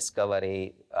of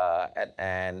discovery,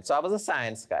 and so I was a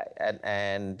science guy.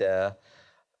 And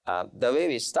the way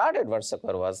we started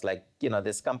VersaCore was like,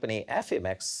 this company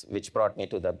EPPIC, which brought me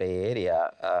to the Bay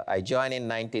Area. I joined in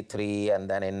 93, and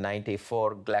then in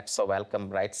 94, Glaxo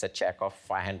Wellcome writes a check of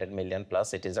 500 million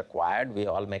plus. It is acquired. We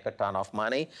all make a ton of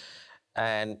money.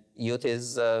 And youth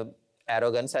is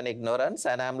arrogance and ignorance.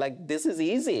 And I'm like, this is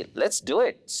easy. Let's do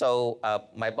it. So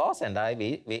my boss and I,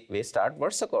 we start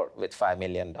VersaCore with $5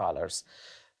 million.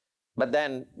 But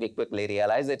then we quickly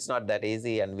realize it's not that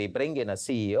easy, and we bring in a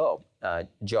CEO,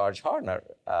 George Horner,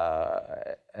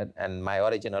 and my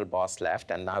original boss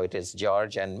left, and now it is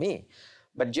George and me.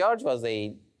 But George was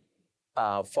a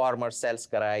former sales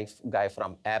guy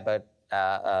from Abbott,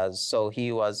 so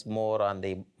he was more on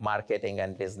the marketing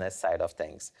and business side of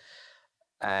things.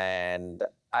 And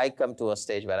I come to a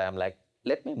stage where I'm like,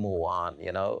 let me move on,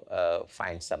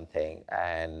 find something.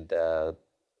 And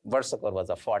VersaCore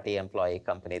was a 40-employee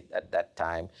company at that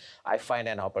time. I find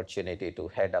an opportunity to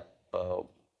head up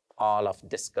all of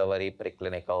discovery,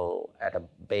 preclinical at a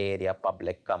Bay Area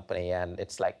public company, and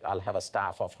it's like I'll have a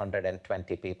staff of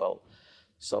 120 people.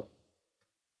 So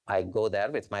I go there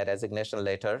with my resignation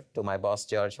letter to my boss,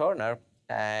 George Horner,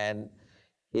 and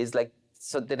he's like,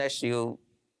 so Dinesh, you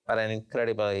are an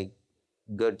incredibly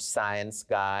good science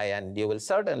guy, and you will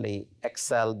certainly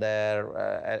excel there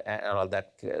and all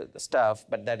that stuff,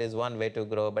 but that is one way to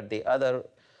grow. But the other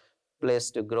place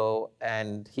to grow,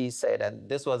 and he said, and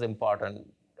this was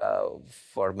important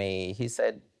for me, he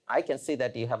said, I can see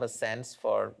that you have a sense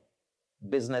for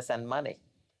business and money.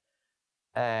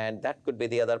 And that could be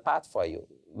the other path for you,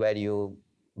 where you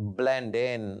blend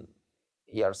in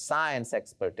your science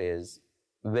expertise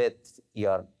with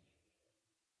your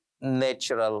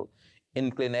natural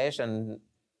inclination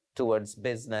towards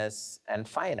business and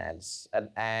finance.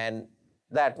 And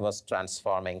that was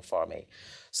transforming for me.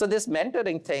 So this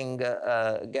mentoring thing,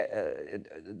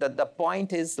 the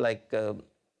point is like,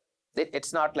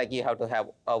 it's not like you have to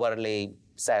have hourly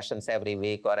sessions every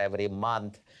week or every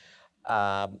month.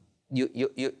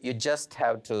 You just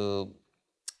have to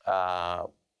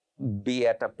be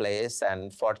at a place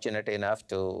and fortunate enough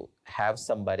to have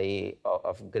somebody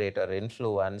of greater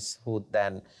influence who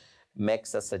then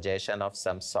makes a suggestion of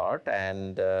some sort,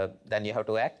 and then you have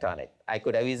to act on it. I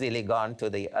could have easily gone to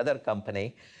the other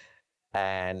company,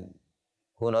 and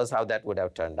who knows how that would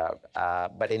have turned out.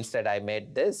 But instead, I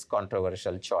made this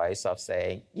controversial choice of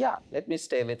saying, yeah, let me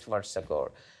stay with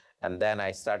Versagore. And then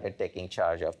I started taking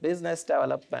charge of business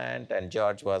development, and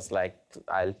George was like,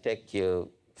 I'll take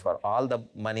you for all the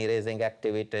money-raising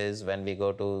activities when we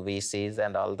go to VCs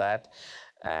and all that,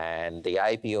 and the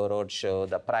IPO roadshow,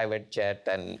 the private jet,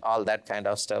 and all that kind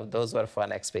of stuff. Those were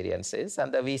fun experiences.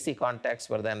 And the VC contacts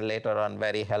were then later on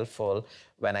very helpful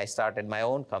when I started my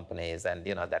own companies and,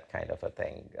 you know, that kind of a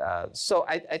thing. So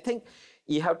I think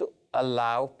you have to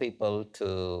allow people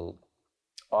to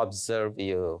observe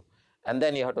you, and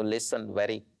then you have to listen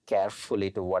very carefully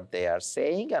to what they are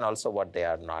saying and also what they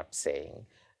are not saying.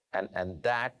 And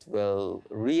that will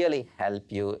really help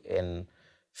you in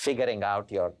figuring out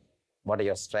what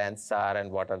your strengths are and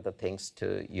what are the things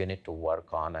you need to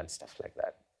work on and stuff like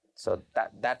that. So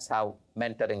that's how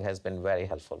mentoring has been very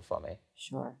helpful for me.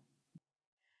 Sure.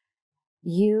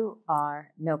 You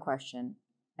are, no question,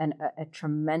 a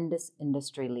tremendous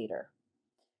industry leader.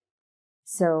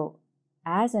 So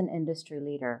as an industry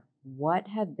leader, what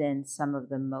have been some of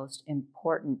the most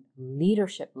important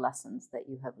leadership lessons that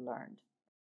you have learned?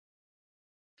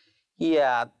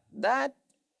 Yeah, that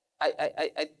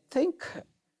I think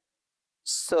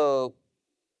so.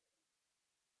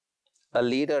 A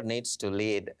leader needs to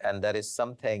lead, and there is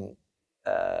something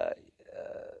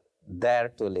there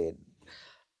to lead.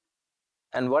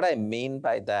 And what I mean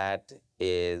by that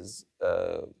is,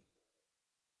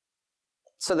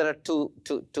 so there are two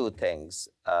things.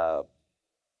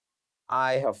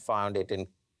 I have found it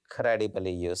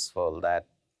incredibly useful that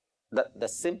the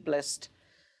simplest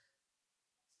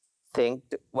thing,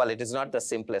 well, it is not the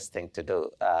simplest thing to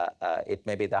do. It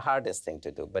may be the hardest thing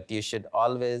to do, but you should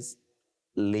always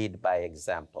lead by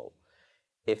example.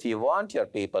 If you want your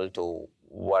people to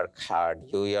work hard,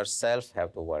 you yourself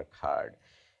have to work hard.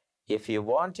 If you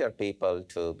want your people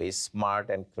to be smart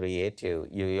and creative,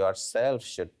 you yourself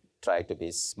should try to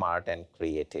be smart and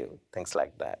creative, things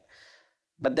like that.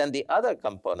 But then the other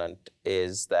component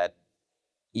is that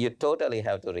you totally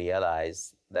have to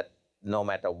realize that no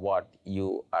matter what,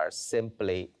 you are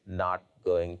simply not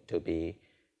going to be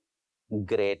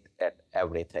great at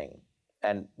everything.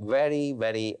 And very,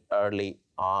 very early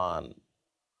on,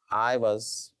 I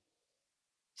was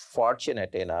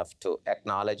fortunate enough to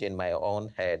acknowledge in my own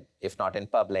head, if not in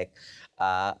public,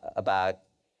 about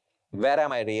where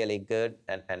am I really good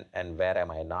and where am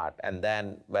I not? And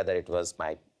then whether it was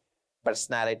my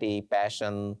personality,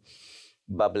 passion,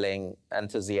 bubbling,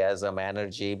 enthusiasm,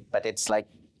 energy, but it's like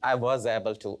I was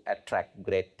able to attract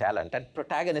great talent. And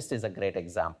Protagonist is a great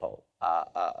example.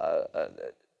 Our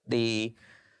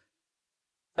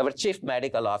chief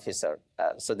medical officer,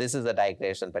 so this is a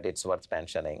digression, but it's worth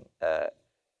mentioning.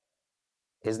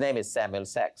 His name is Samuel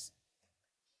Sachs.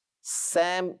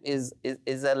 Sam is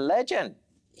a legend.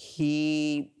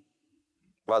 He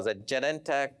was at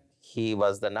Genentech. He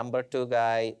was the number 2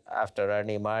 guy after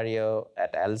Ernie Mario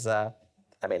at Elsa.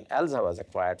 I mean, Elsa was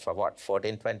acquired for what,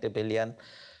 14, 20 billion?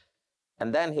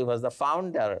 And then he was the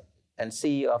founder and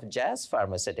CEO of Jazz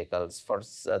Pharmaceuticals for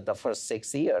the first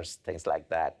 6 years, things like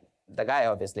that. The guy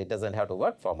obviously doesn't have to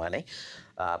work for money,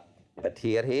 but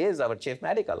here he is, our chief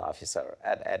medical officer.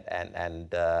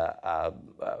 And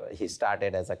he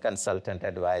started as a consultant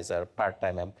advisor,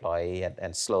 part-time employee,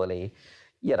 and slowly,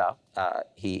 you know,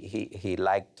 he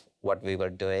liked what we were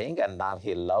doing, and now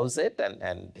he loves it,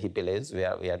 and he believes we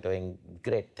are doing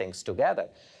great things together.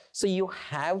 So you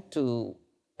have to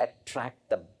attract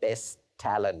the best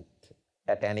talent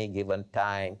at any given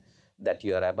time that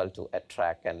you are able to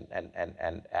attract and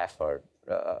effort.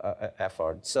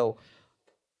 So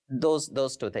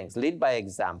those two things, lead by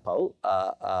example.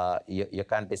 You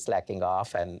can't be slacking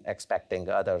off and expecting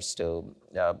others to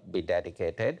be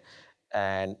dedicated,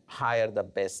 and hire the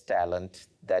best talent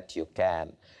that you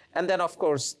can. And then, of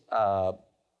course,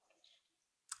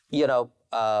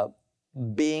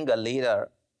 being a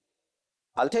leader,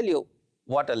 I'll tell you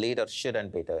what a leader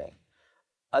shouldn't be doing.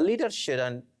 A leader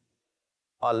shouldn't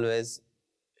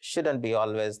be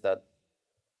always the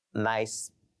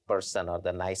nice person or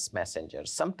the nice messenger.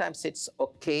 Sometimes it's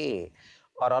okay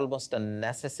or almost a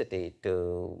necessity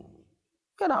to,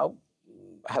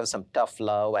 have some tough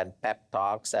love and pep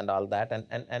talks and all that,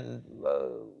 and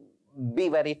be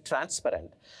very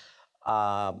transparent.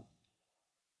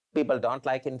 People don't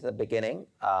like it in the beginning,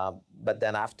 but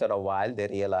then after a while they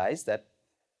realize that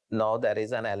no, there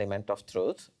is an element of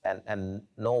truth, and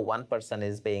no one person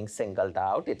is being singled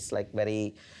out. It's like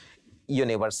very,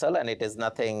 universal and it is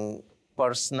nothing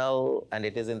personal and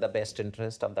it is in the best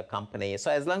interest of the company.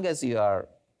 So as long as you are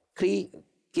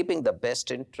keeping the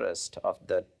best interest of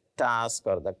the task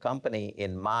or the company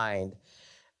in mind,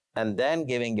 and then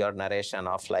giving your narration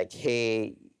of like,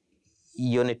 hey,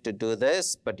 you need to do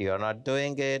this, but you're not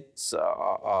doing it, so,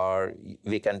 or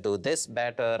we can do this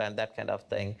better and that kind of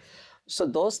thing. So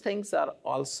those things are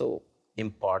also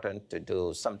important to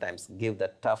do. Sometimes give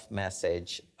the tough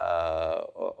message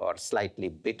or slightly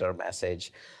bitter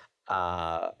message.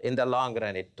 In the long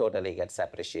run, it totally gets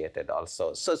appreciated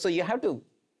also. So you have to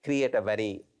create a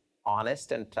very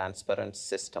honest and transparent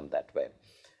system that way.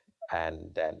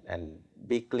 And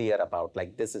be clear about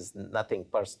like, this is nothing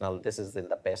personal, this is in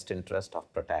the best interest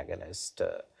of Protagonist.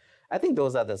 I think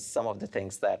those are some of the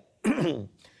things that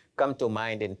come to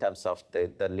mind in terms of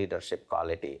the leadership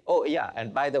quality. Oh yeah,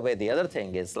 and by the way, the other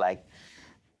thing is like,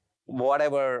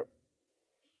 whatever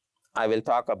I will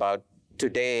talk about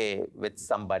today with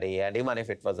somebody, and even if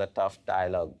it was a tough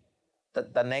dialogue,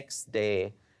 the next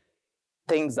day,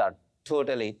 things are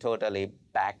totally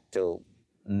back to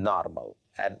normal.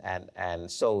 And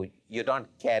so you don't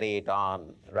carry it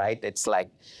on, right? It's like,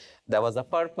 there was a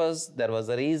purpose, there was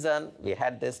a reason, we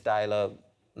had this dialogue,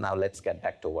 now let's get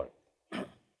back to work.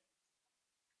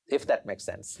 If that makes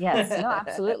sense. Yes, no,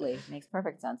 absolutely. Makes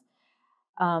perfect sense.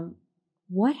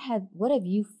 What have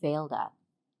you failed at?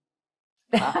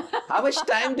 How much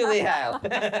time do we have?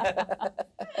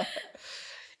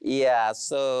 Yeah,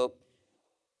 so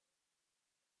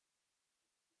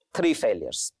 3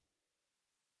 failures.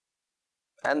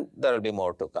 And there will be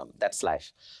more to come. That's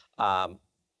life.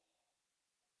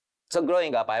 So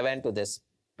growing up, I went to this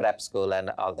prep school and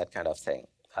all that kind of thing.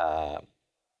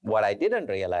 What I didn't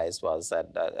realize was that,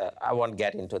 I won't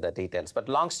get into the details, but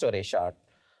long story short,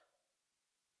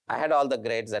 I had all the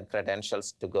grades and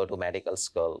credentials to go to medical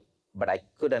school, but I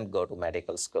couldn't go to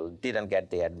medical school, didn't get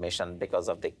the admission because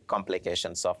of the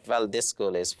complications of, well, this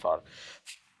school is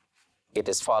it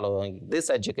is following this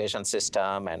education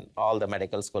system, and all the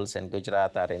medical schools in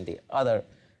Gujarat are in the other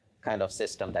kind of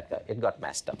system that it got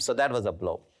messed up. So that was a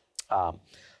blow.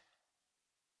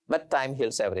 But time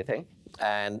heals everything.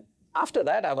 And after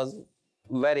that, I was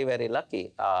very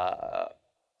lucky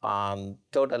on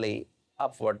totally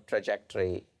upward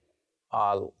trajectory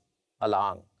all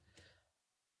along.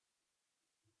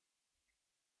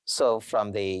 So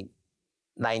from the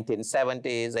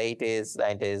 1970s, 80s,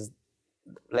 90s,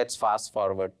 let's fast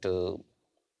forward to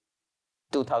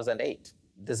 2008.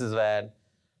 This is when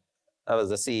I was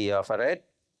the CEO for it.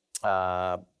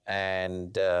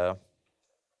 And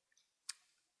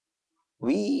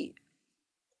we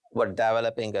were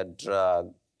developing a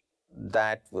drug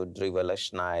that would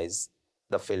revolutionize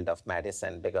the field of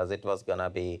medicine, because it was going to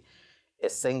be a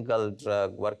single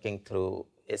drug working through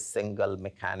a single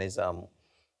mechanism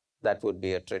that would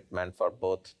be a treatment for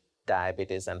both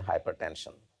diabetes and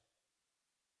hypertension.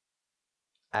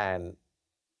 And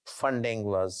funding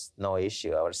was no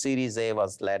issue. Our Series A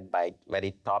was led by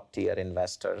very top-tier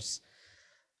investors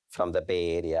from the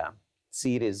Bay Area.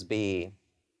 Series B,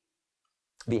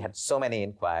 we had so many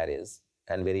inquiries,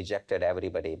 and we rejected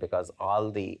everybody because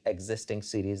all the existing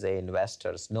Series A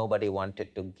investors, nobody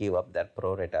wanted to give up their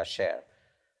pro rata share.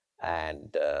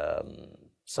 And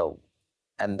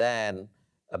and then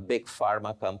a big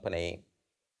pharma company.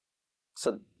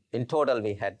 So in total,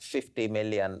 we had 50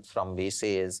 million from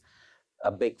VCs.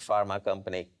 A big pharma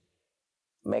company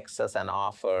makes us an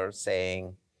offer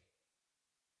saying,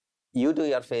 you do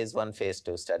your phase 1, phase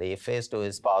 2 study. If phase 2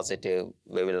 is positive,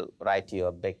 we will write you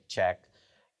a big check.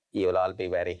 You will all be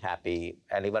very happy.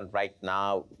 And even right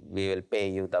now, we will pay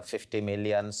you the 50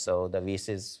 million. So the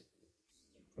VCs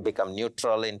become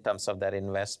neutral in terms of their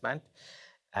investment.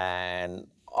 And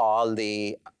all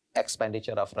the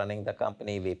expenditure of running the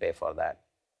company, we pay for that.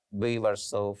 We were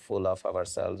so full of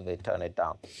ourselves, we turned it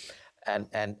down.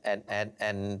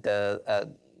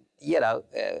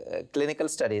 Clinical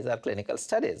studies are clinical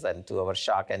studies, and to our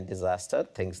shock and disaster,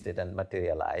 things didn't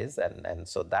materialize, and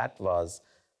so that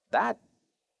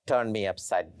turned me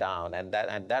upside down, and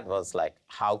that was like,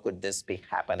 how could this be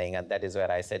happening? And that is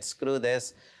where I said, screw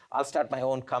this, I'll start my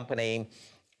own company,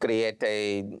 create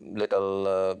a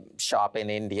little shop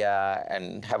in India,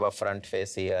 and have a front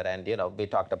face here, and we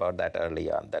talked about that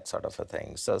early on, that sort of a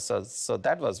thing. So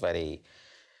that was very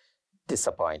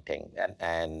disappointing,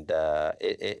 and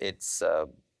it's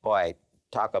boy,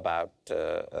 talk about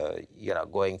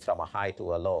going from a high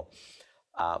to a low.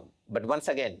 But once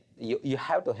again, you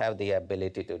have to have the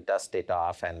ability to dust it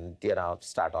off and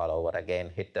start all over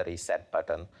again, hit the reset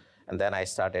button, And then I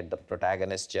started the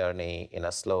Protagonist journey in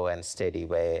a slow and steady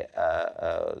way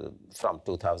from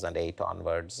 2008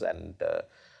 onwards. And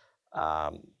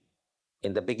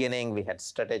in the beginning, we had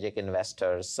strategic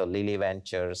investors, so Lilly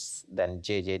Ventures, then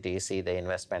JJDC, the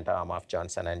investment arm of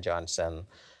Johnson & Johnson.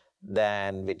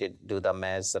 Then we did do the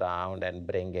MES round and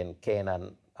bring in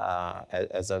Canaan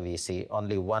as a VC,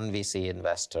 only one VC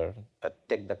investor,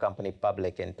 took the company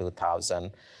public in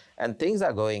 2000. And things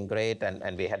are going great.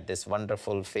 And we had this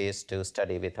wonderful phase 2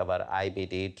 study with our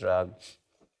IBD drug.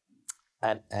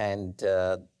 And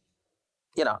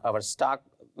our stock,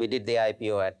 we did the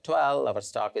IPO at 12, our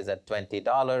stock is at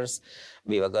 $20.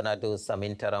 We were gonna do some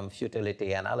interim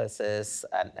futility analysis,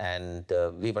 and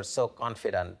we were so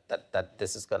confident that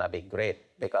this is gonna be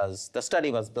great because the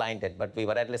study was blinded, but we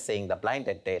were at least seeing the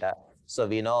blinded data. So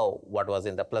we know what was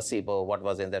in the placebo, what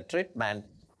was in the treatment.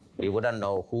 We wouldn't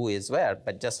know who is where,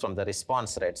 but just from the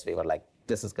response rates, we were like,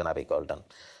 this is gonna be golden.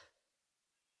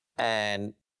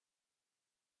 And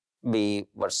we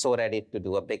were so ready to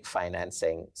do a big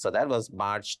financing. So that was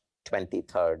March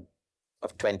 23rd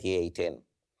of 2018.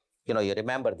 You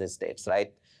remember these dates,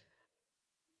 right?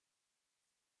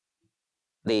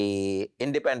 The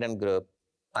independent group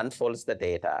unfolds the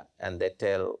data and they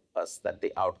tell us that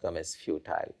the outcome is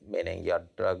futile, meaning your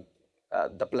drug,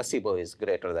 the placebo is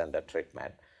greater than the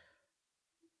treatment.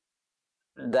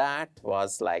 That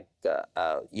was like,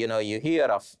 you hear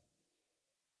of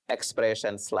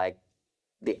expressions like,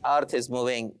 the earth is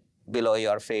moving below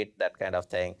your feet, that kind of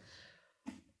thing.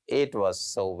 It was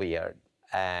so weird.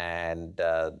 And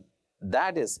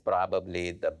that is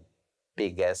probably the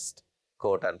biggest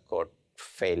quote unquote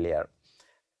failure.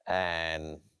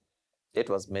 And it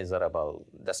was miserable.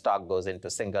 The stock goes into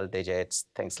single digits,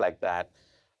 things like that.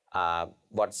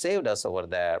 What saved us over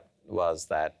there was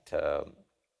that,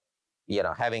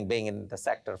 having been in the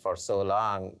sector for so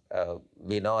long,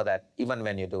 we know that even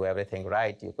when you do everything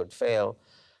right, you could fail.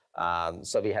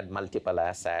 So we had multiple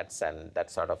assets and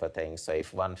that sort of a thing. So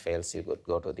if one fails, you could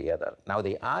go to the other. Now,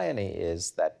 the irony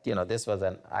is that, this was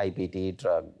an IBD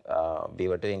drug. We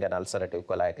were doing an ulcerative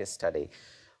colitis study.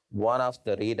 One of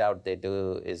the readout they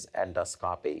do is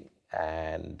endoscopy.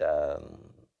 And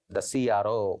the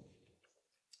CRO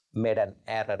made an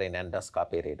error in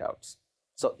endoscopy readouts.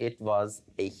 So it was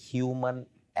a human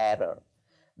error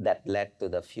that led to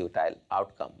the futile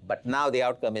outcome. But now the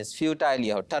outcome is futile,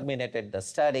 you have terminated the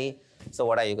study, so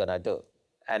what are you gonna do?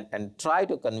 And try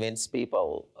to convince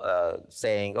people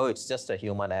saying, oh, it's just a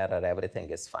human error, everything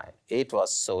is fine. It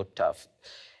was so tough.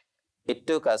 It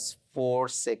took us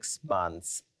 4-6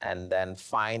 months, and then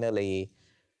finally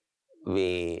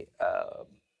we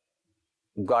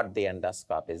got the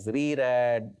endoscopies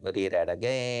reread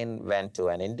again, went to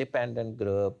an independent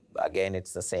group. Again,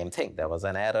 it's the same thing. There was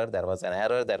an error, there was an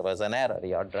error, there was an error.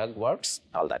 Your drug works,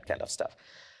 all that kind of stuff.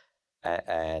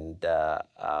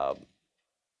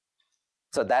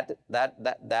 So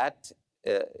that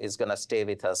is going to stay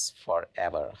with us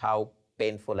forever, how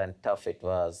painful and tough it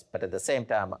was. But at the same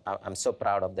time, I'm so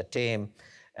proud of the team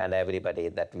and everybody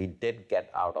that we did get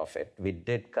out of it. We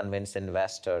did convince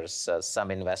investors,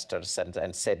 some investors,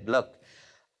 and said, look,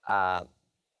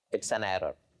 it's an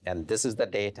error, and this is the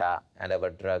data, and our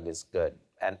drug is good.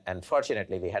 And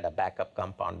fortunately, we had a backup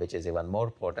compound, which is even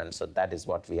more potent, so that is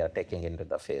what we are taking into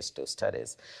the phase 2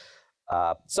 studies.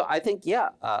 So I think,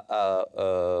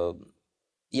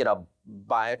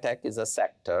 biotech is a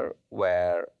sector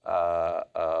where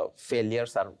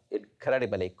failures are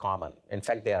incredibly common. In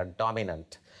fact, they are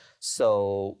dominant.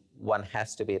 So one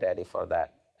has to be ready for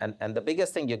that. And the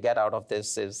biggest thing you get out of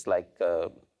this is like,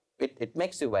 it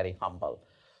makes you very humble.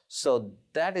 So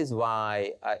that is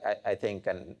why I think,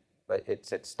 and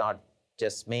it's not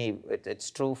just me,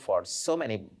 it's true for so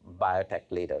many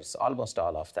biotech leaders, almost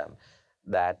all of them,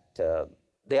 that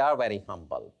they are very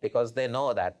humble because they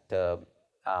know that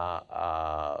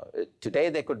today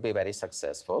they could be very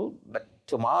successful, but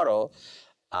tomorrow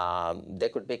they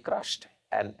could be crushed.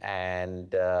 And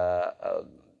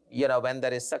when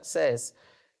there is success,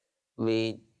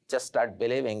 we just start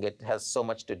believing it has so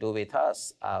much to do with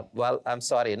us. Well, I'm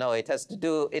sorry, no, it has to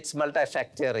do, it's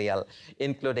multifactorial,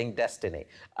 including destiny.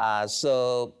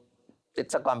 So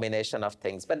it's a combination of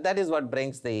things, but that is what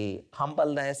brings the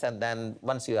humbleness. And then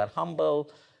once you are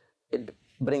humble, it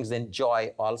brings in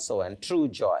joy also, and true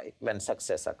joy when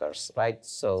success occurs, right?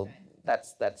 So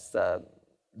that's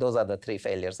those are the 3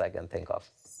 failures I can think of.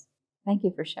 Thank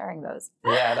you for sharing those.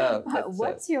 Yeah, no.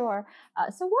 What's your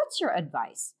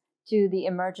advice to the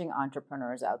emerging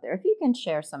entrepreneurs out there? If you can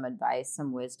share some advice,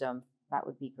 some wisdom, that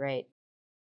would be great.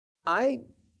 I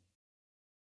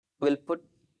will put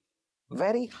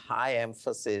very high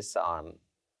emphasis on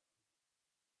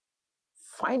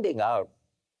finding out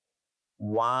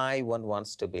why one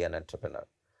wants to be an entrepreneur.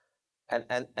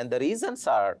 And the reasons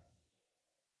are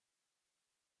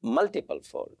multiple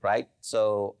fold, right?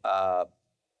 So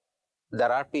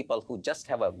there are people who just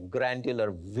have a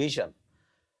granular vision,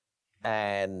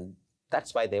 and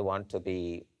that's why they want to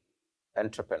be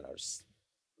entrepreneurs.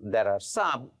 There are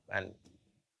some, and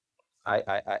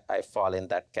I fall in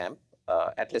that camp,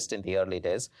 at least in the early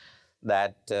days,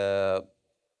 that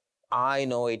I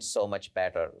know it so much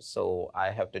better, so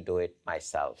I have to do it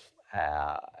myself,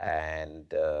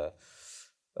 and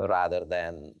rather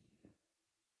than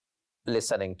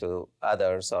listening to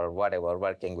others or whatever,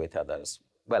 working with others.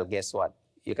 Well, guess what?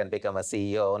 You can become a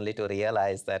CEO only to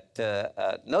realize that,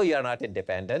 no, you're not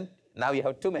independent. Now you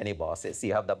have too many bosses.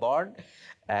 You have the board,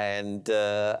 and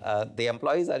the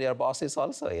employees are your bosses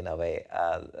also in a way.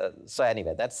 So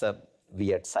anyway, that's a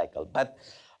weird cycle. But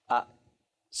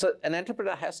so an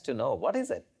entrepreneur has to know, what is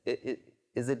it?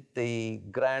 Is it the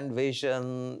grand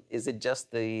vision? Is it just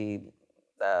the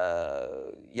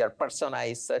your persona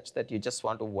is such that you just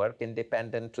want to work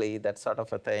independently, that sort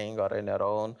of a thing, or in your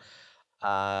own?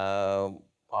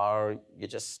 Or you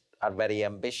just are very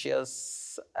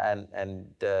ambitious and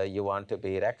you want to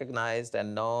be recognized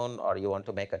and known, or you want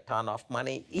to make a ton of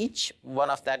money. Each one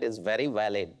of that is very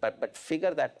valid, but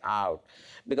figure that out,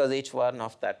 because each one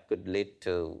of that could lead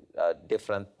to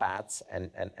different paths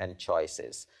and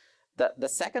choices. The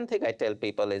second thing I tell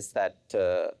people is that,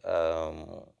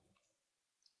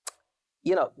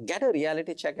 get a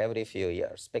reality check every few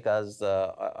years, because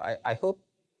I hope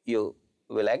you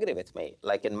will agree with me.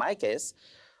 Like in my case,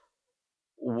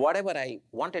 whatever I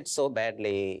wanted so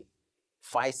badly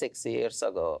 5-6 years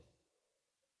ago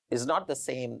is not the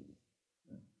same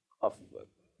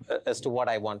as to what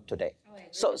I want today.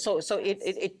 So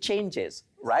it changes,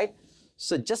 right?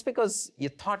 So just because you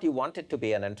thought you wanted to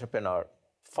be an entrepreneur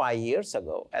 5 years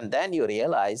ago, and then you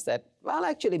realize that, well,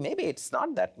 actually, maybe it's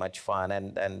not that much fun,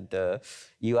 and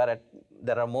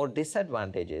there are more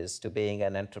disadvantages to being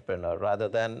an entrepreneur rather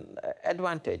than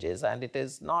advantages, and it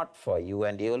is not for you,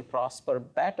 and you will prosper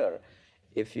better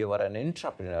if you are an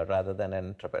entrepreneur rather than an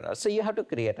entrepreneur. So you have to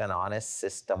create an honest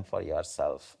system for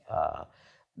yourself.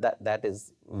 That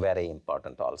is very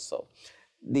important also.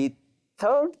 The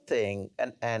third thing,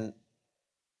 and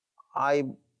I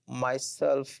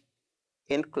myself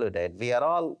included, we are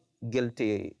all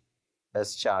guilty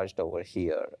as charged over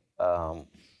here.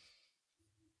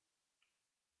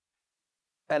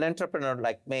 An entrepreneur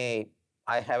like me,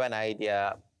 I have an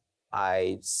idea,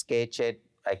 I sketch it,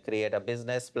 I create a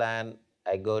business plan,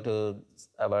 I go to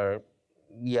our,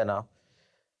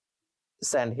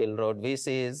 Sand Hill Road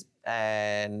VCs,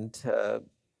 and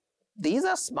these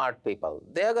are smart people.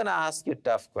 They're going to ask you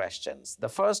tough questions. The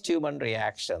first human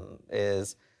reaction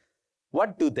is,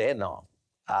 what do they know?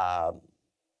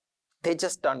 They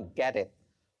just don't get it.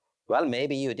 Well,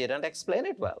 maybe you didn't explain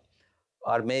it well,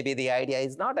 or maybe the idea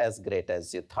is not as great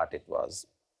as you thought it was.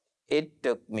 It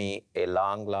took me a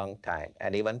long, long time.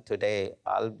 And even today,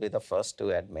 I'll be the first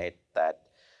to admit that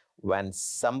when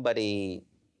somebody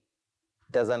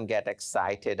doesn't get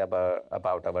excited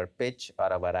about our pitch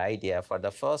or our idea for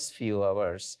the first few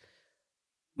hours,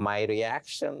 my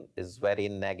reaction is very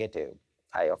negative.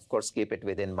 I, of course, keep it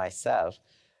within myself.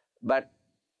 But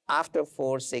after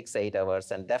 4, 6, 8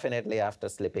 hours, and definitely after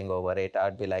sleeping over it,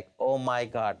 I'd be like, oh my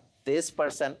God, this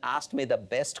person asked me the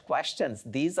best questions.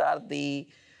 These are the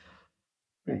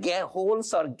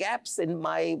holes or gaps in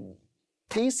my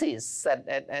thesis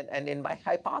and in my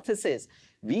hypothesis.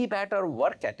 We better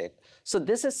work at it. So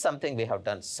this is something we have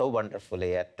done so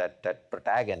wonderfully at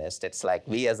Protagonist. It's like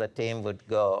we as a team would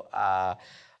go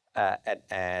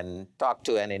and talk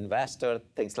to an investor,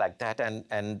 things like that.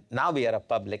 And now we are a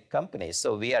public company.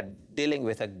 So we are dealing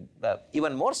with a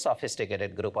even more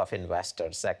sophisticated group of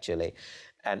investors, actually.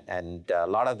 And a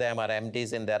lot of them are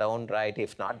MDs in their own right.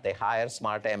 If not, they hire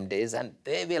smart MDs, and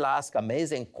they will ask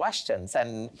amazing questions.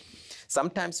 And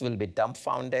sometimes we'll be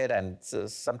dumbfounded, and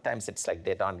sometimes it's like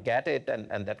they don't get it,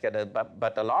 and that kind of,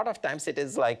 but a lot of times it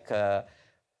is like,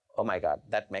 oh my God,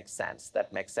 that makes sense,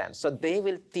 that makes sense. So they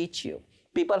will teach you.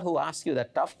 People who ask you the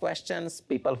tough questions,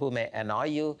 people who may annoy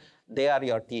you, they are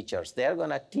your teachers. They're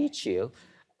going to teach you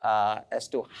as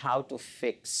to how to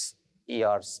fix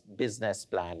your business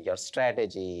plan, your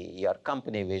strategy, your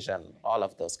company vision, all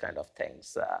of those kind of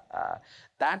things.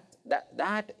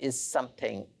 That is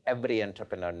something every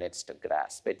entrepreneur needs to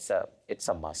grasp. It's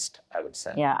a must, I would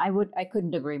say. Yeah, I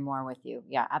couldn't agree more with you.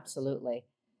 Yeah, absolutely.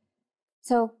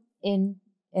 So in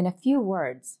a few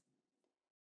words,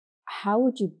 how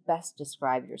would you best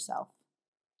describe yourself?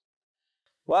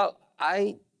 Well,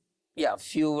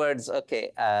 few words,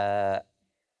 okay.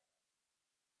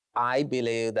 I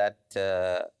believe that,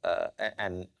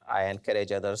 and I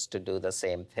encourage others to do the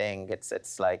same thing.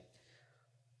 It's like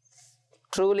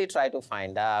truly try to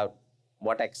find out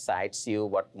what excites you,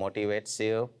 what motivates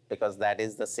you, because that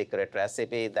is the secret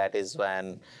recipe. That is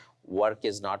when work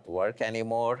is not work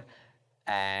anymore,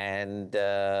 and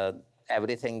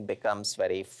everything becomes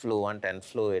very fluent and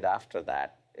fluid after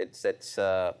that. It's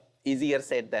easier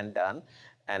said than done.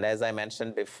 And as I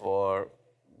mentioned before,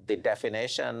 the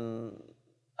definition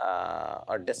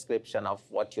or description of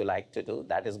what you like to do,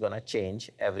 that is going to change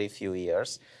every few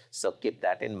years. So keep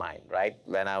that in mind, right?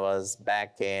 When I was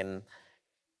back in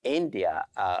India,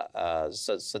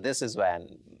 so this is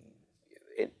when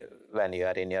you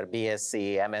are in your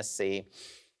BSc, MSc,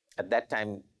 at that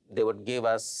time, they would give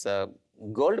us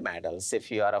gold medals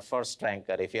if you are a first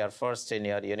ranker, if you are first in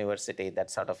your university, that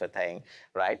sort of a thing,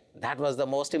 right? That was the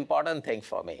most important thing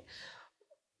for me.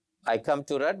 I come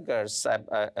to Rutgers,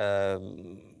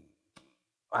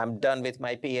 I'm done with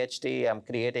my PhD, I'm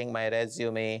creating my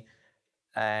resume,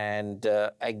 and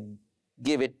I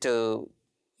give it to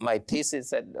my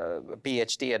thesis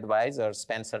PhD advisor,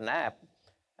 Spencer Knapp.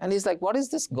 And he's like, what is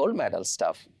this gold medal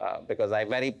stuff? Because I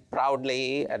very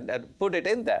proudly put it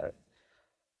in there.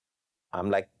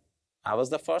 I'm like, I was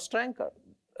the first ranker.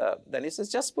 Then he says,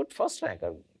 just put first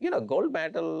ranker. You know, gold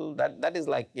medal, that is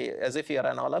like as if you're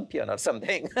an Olympian or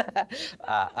something.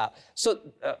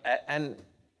 And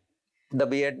the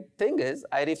weird thing is,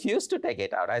 I refused to take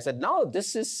it out. I said, no,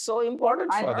 this is so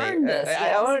important for me. I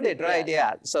earned it, right?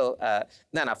 Yeah. So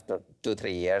then after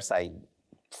 2-3 years, I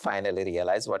finally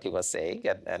realized what he was saying,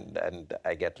 and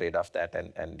I get rid of that,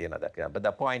 and you know that. But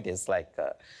the point is, like,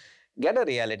 get a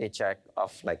reality check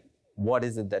of like, what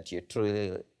is it that you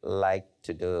truly like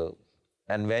to do,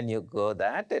 and when you go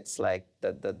that, it's like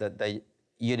the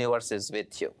universe is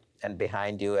with you and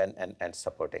behind you and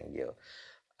supporting you.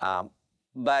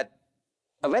 But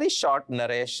a very short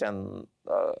narration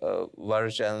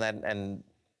version, and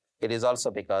it is also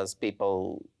because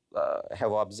people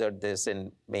have observed this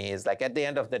in me, is like at the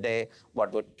end of the day,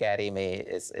 what would carry me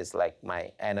is like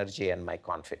my energy and my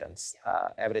confidence.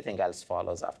 Everything else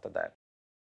follows after that.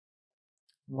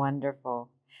 Wonderful.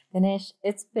 Dinesh,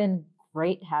 it's been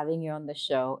great having you on the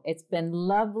show. It's been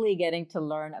lovely getting to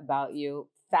learn about you.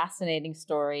 Fascinating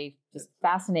story, just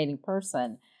fascinating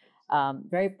person.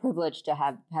 Very privileged to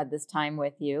have had this time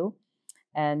with you,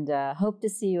 and hope to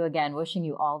see you again. Wishing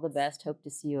you all the best. Hope to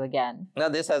see you again. No,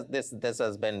 this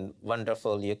has been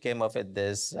wonderful. You came up with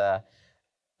this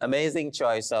amazing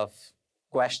choice of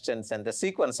questions and the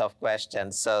sequence of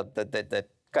questions. So that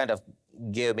kind of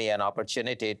gave me an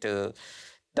opportunity to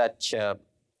touch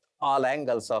all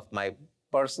angles of my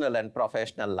personal and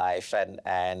professional life, and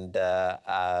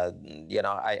you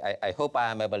know, I hope I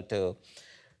am able to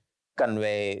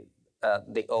convey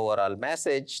the overall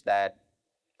message that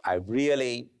I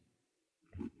really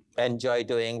enjoy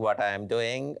doing what I am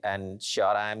doing, and sure,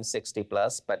 I am 60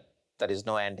 plus, but there is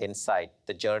no end in sight.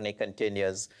 The journey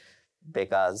continues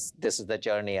because this is the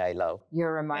journey I love.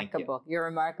 You're remarkable. You're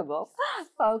remarkable.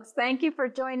 Folks, thank you for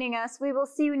joining us. We will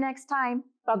see you next time.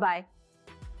 Bye-bye.